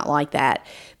 everybody's not like that.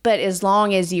 But as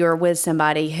long as you're with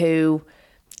somebody who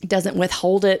doesn't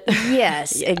withhold it.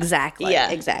 Yes, exactly. Yeah.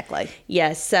 Exactly.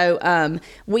 Yes. So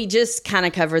we just kind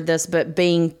of covered this, but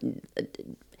being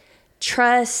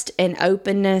trust and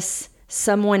openness,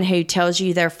 someone who tells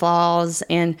you their flaws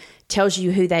and tells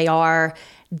you who they are,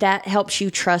 that helps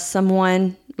you trust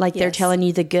someone. Like, they're telling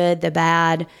you the good, the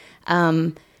bad.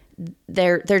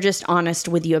 They're just honest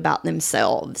with you about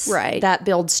themselves. Right. That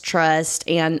builds trust.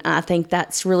 And I think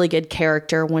that's really good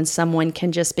character when someone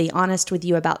can just be honest with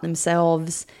you about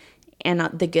themselves and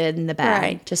the good and the bad.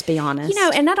 Right. Just be honest.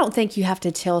 And I don't think you have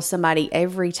to tell somebody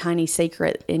every tiny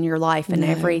secret in your life and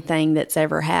everything that's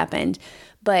ever happened.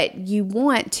 But you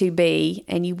want to be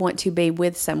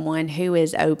with someone who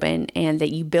is open and that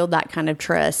you build that kind of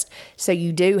trust. So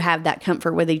you do have that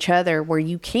comfort with each other where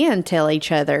you can tell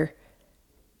each other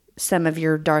some of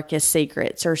your darkest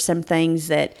secrets or some things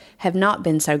that have not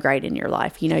been so great in your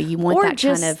life. You want or that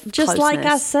just, kind of just closeness. Like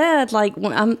I said, like,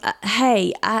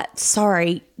 hey,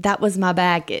 sorry, that was my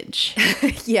baggage.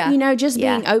 Yeah. Just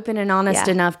being open and honest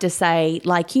enough to say,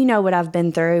 like, what I've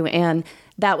been through and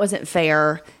that wasn't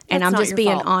fair. And I'm just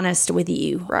being honest with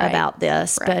you about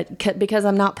this. Right. But because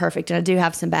I'm not perfect and I do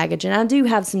have some baggage and I do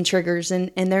have some triggers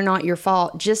and they're not your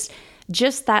fault. Just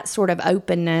that sort of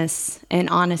openness and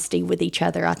honesty with each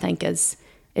other, I think is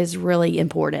really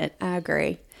important. I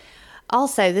agree.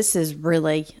 Also, this is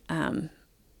really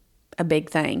a big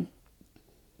thing.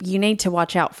 You need to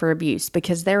watch out for abuse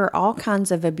because there are all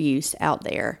kinds of abuse out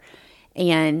there.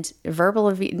 And verbal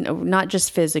abuse, not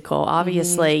just physical.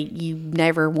 Obviously, you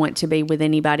never want to be with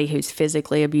anybody who's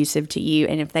physically abusive to you.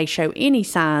 And if they show any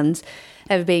signs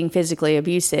of being physically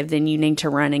abusive, then you need to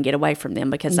run and get away from them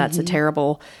because that's a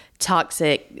terrible,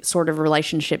 toxic sort of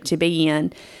relationship to be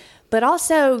in. But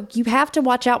also, you have to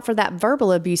watch out for that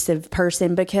verbal abusive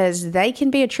person because they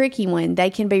can be a tricky one. They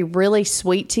can be really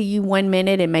sweet to you one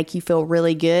minute and make you feel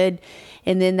really good.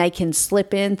 And then they can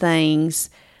slip in things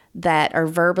that are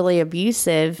verbally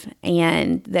abusive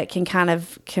and that can kind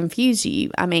of confuse you.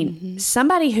 I mean,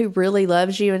 somebody who really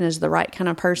loves you and is the right kind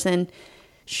of person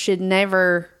should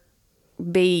never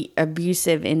be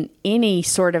abusive in any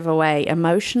sort of a way,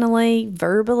 emotionally,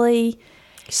 verbally,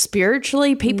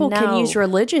 spiritually. People can use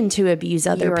religion to abuse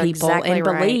other people and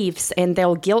beliefs, and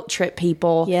they'll guilt trip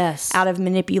people out of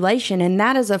manipulation. And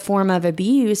that is a form of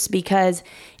abuse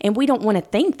and we don't want to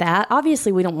think that.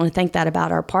 Obviously, we don't want to think that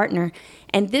about our partner.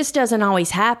 And this doesn't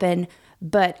always happen,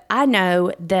 but I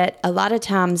know that a lot of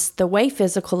times the way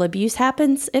physical abuse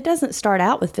happens, it doesn't start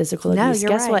out with physical abuse.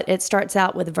 Guess what? It starts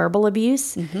out with verbal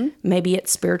abuse. Maybe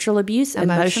it's spiritual abuse,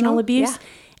 emotional abuse. Yeah.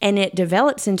 And it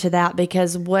develops into that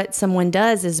because what someone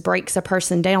does is breaks a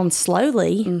person down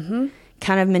slowly,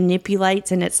 kind of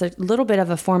manipulates, and it's a little bit of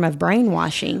a form of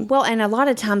brainwashing. Well, and a lot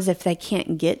of times if they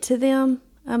can't get to them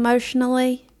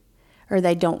emotionally, or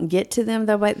they don't get to them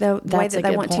the way that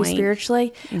they want to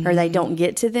spiritually, or they don't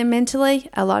get to them mentally,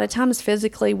 a lot of times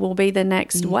physically will be the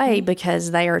next way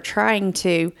because they are trying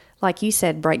to, like you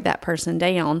said, break that person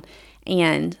down.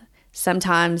 And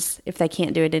sometimes if they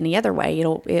can't do it any other way,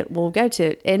 it will go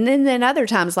to, and then other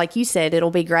times, like you said,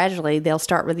 it'll be gradually. They'll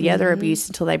start with the other abuse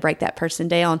until they break that person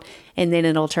down, and then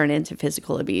it'll turn into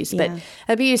physical abuse. But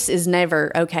abuse is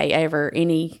never okay, ever,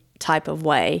 any type of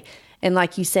way. And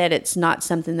like you said, it's not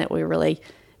something that we really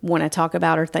want to talk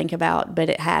about or think about, but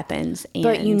it happens.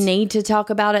 But you need to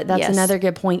talk about it. That's another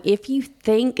good point. If you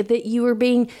think that you are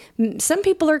some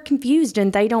people are confused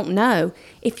and they don't know.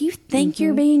 If you think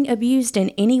you're being abused in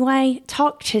any way,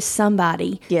 talk to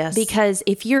somebody. Yes. Because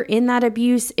if you're in that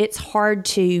abuse, it's hard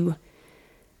to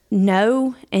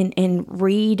know and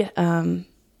read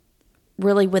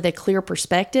really with a clear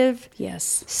perspective.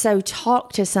 Yes. So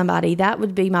talk to somebody. That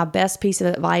would be my best piece of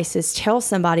advice, is tell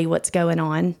somebody what's going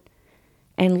on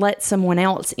and let someone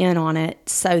else in on it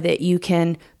so that you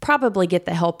can probably get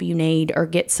the help you need or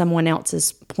get someone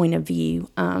else's point of view.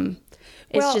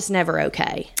 It's just never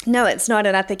okay. No, it's not.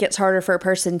 And I think it's harder for a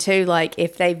person too. Like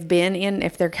if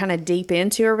they're kind of deep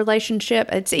into a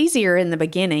relationship, it's easier in the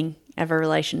beginning of a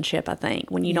relationship, I think,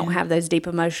 when you don't have those deep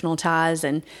emotional ties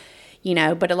and,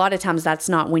 but a lot of times that's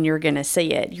not when you're going to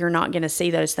see it. You're not going to see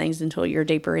those things until you're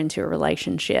deeper into a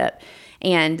relationship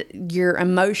and your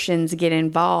emotions get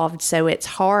involved. So it's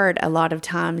hard a lot of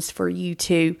times for you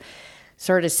to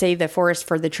sort of see the forest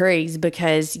for the trees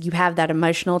because you have that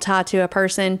emotional tie to a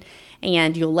person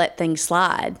and you'll let things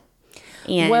slide.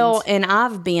 And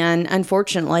I've been,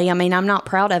 unfortunately, I mean, I'm not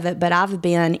proud of it, but I've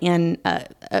been in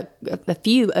a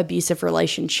few abusive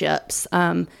relationships,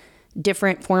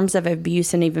 different forms of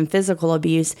abuse and even physical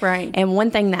abuse. Right. And one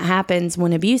thing that happens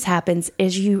when abuse happens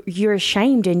is you're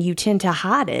ashamed and you tend to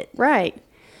hide it. Right.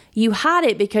 You hide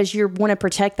it because you want to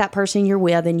protect that person you're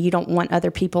with and you don't want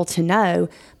other people to know.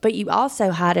 But you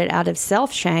also hide it out of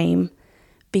self-shame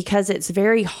because it's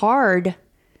very hard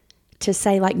to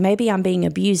say, like, maybe I'm being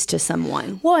abused to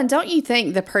someone. Well, and don't you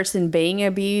think the person being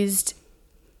abused,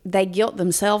 they guilt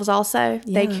themselves also?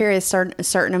 Yeah. They carry a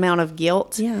certain amount of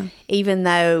guilt, even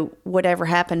though whatever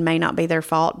happened may not be their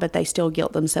fault, but they still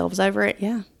guilt themselves over it.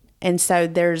 Yeah. And so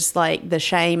there's like the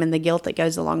shame and the guilt that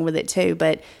goes along with it too.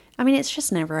 But I mean, it's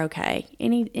just never okay.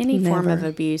 Any form of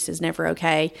abuse is never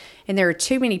okay. And there are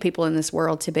too many people in this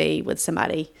world to be with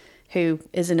somebody who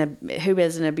is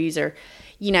an abuser.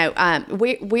 We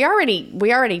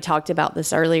already talked about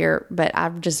this earlier, but I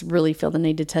just really feel the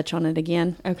need to touch on it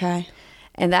again. Okay.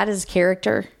 And that is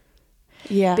character.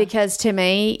 Yeah. Because to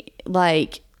me,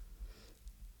 like,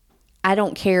 I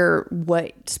don't care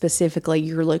what specifically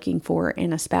you're looking for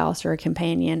in a spouse or a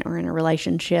companion or in a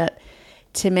relationship.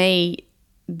 To me,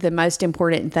 the most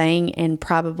important thing, and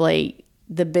probably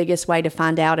the biggest way to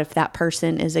find out if that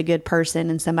person is a good person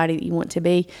and somebody that you want to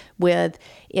be with,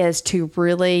 is to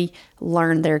really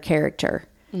learn their character.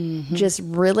 Mm-hmm. Just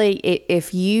really,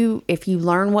 if you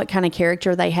learn what kind of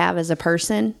character they have as a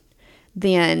person,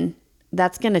 then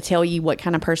that's going to tell you what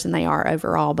kind of person they are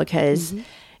overall. Because,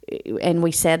 and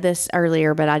we said this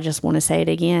earlier, but I just want to say it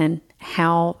again,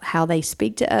 how they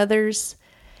speak to others,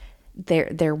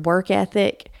 their work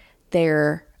ethic,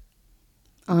 their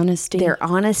honesty,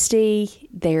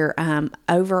 their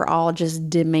overall just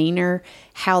demeanor,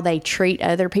 how they treat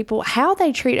other people. How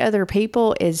they treat other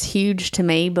people is huge to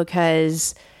me,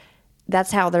 because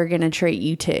that's how they're going to treat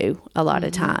you too a lot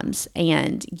of times.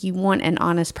 And you want an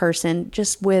honest person,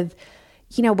 just with,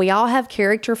 we all have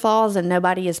character flaws and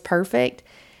nobody is perfect,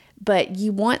 but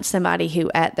you want somebody who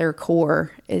at their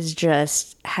core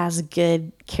has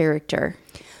good character.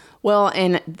 Well,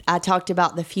 and I talked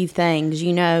about the few things,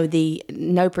 the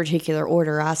no particular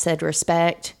order. I said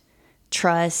respect,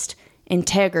 trust,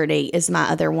 integrity is my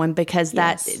other one, because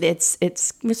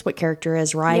it's what character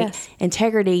is, right? Yes.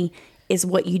 Integrity is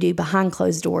what you do behind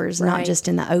closed doors, not just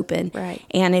in the open. Right.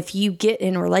 And if you get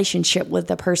in a relationship with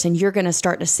the person, you're going to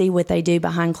start to see what they do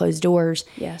behind closed doors.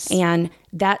 Yes. And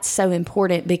that's so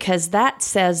important, because that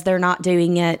says they're not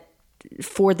doing it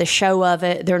for the show of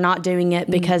it. They're not doing it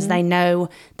because they know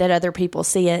that other people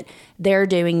see it. They're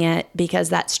doing it because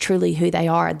that's truly who they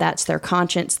are. That's their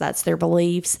conscience. That's their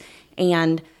beliefs.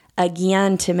 And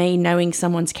again, to me, knowing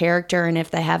someone's character and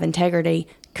if they have integrity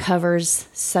covers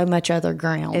so much other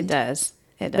ground. It does.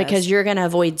 Because you're going to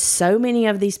avoid so many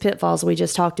of these pitfalls we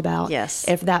just talked about. Yes.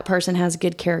 If that person has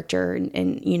good character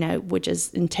and which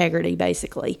is integrity,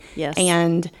 basically. Yes.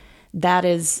 And that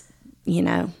is,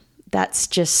 that's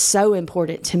just so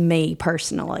important to me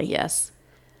personally. Yes.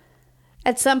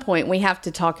 At some point, we have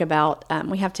to talk about,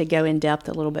 we have to go in depth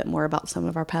a little bit more about some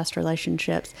of our past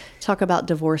relationships, talk about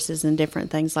divorces and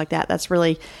different things like that. That's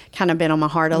really kind of been on my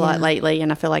heart a lot lately,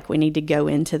 and I feel like we need to go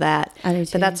into that. I do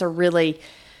too. But that's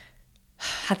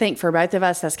I think for both of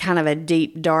us, that's kind of a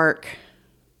deep, dark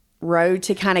road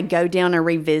to kind of go down and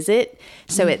revisit.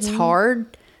 So it's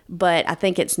hard. But I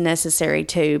think it's necessary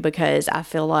too, because I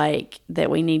feel like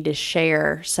that we need to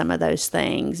share some of those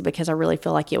things, because I really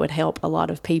feel like it would help a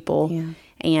lot of people. Yeah.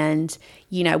 And,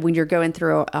 when you're going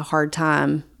through a hard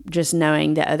time, just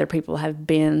knowing that other people have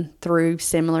been through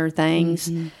similar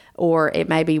things, or it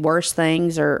may be worse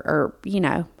things, or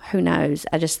who knows.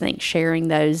 I just think sharing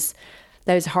those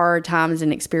hard times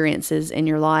and experiences in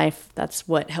your life, that's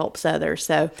what helps others.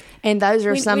 So, and those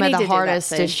are some of the hardest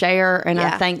to share. And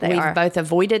I think we've both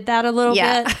avoided that a little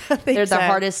bit. They're the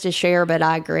hardest to share, but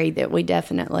I agree that we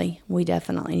definitely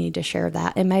need to share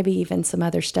that. And maybe even some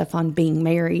other stuff on being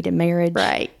married and marriage.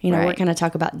 Right. We're going to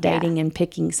talk about dating and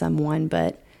picking someone,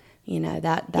 but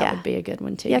that would be a good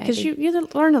one too. Yeah. Cause you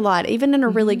learn a lot, even in a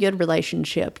really good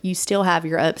relationship, you still have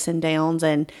your ups and downs,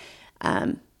 and,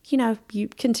 you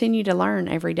continue to learn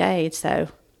every day. So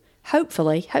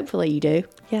hopefully you do.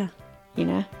 Yeah.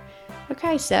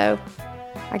 Okay. So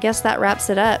I guess that wraps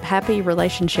it up. Happy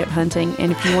relationship hunting.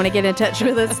 And if you want to get in touch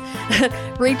with us,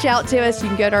 reach out to us. You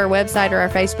can go to our website or our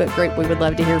Facebook group. We would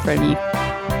love to hear from you.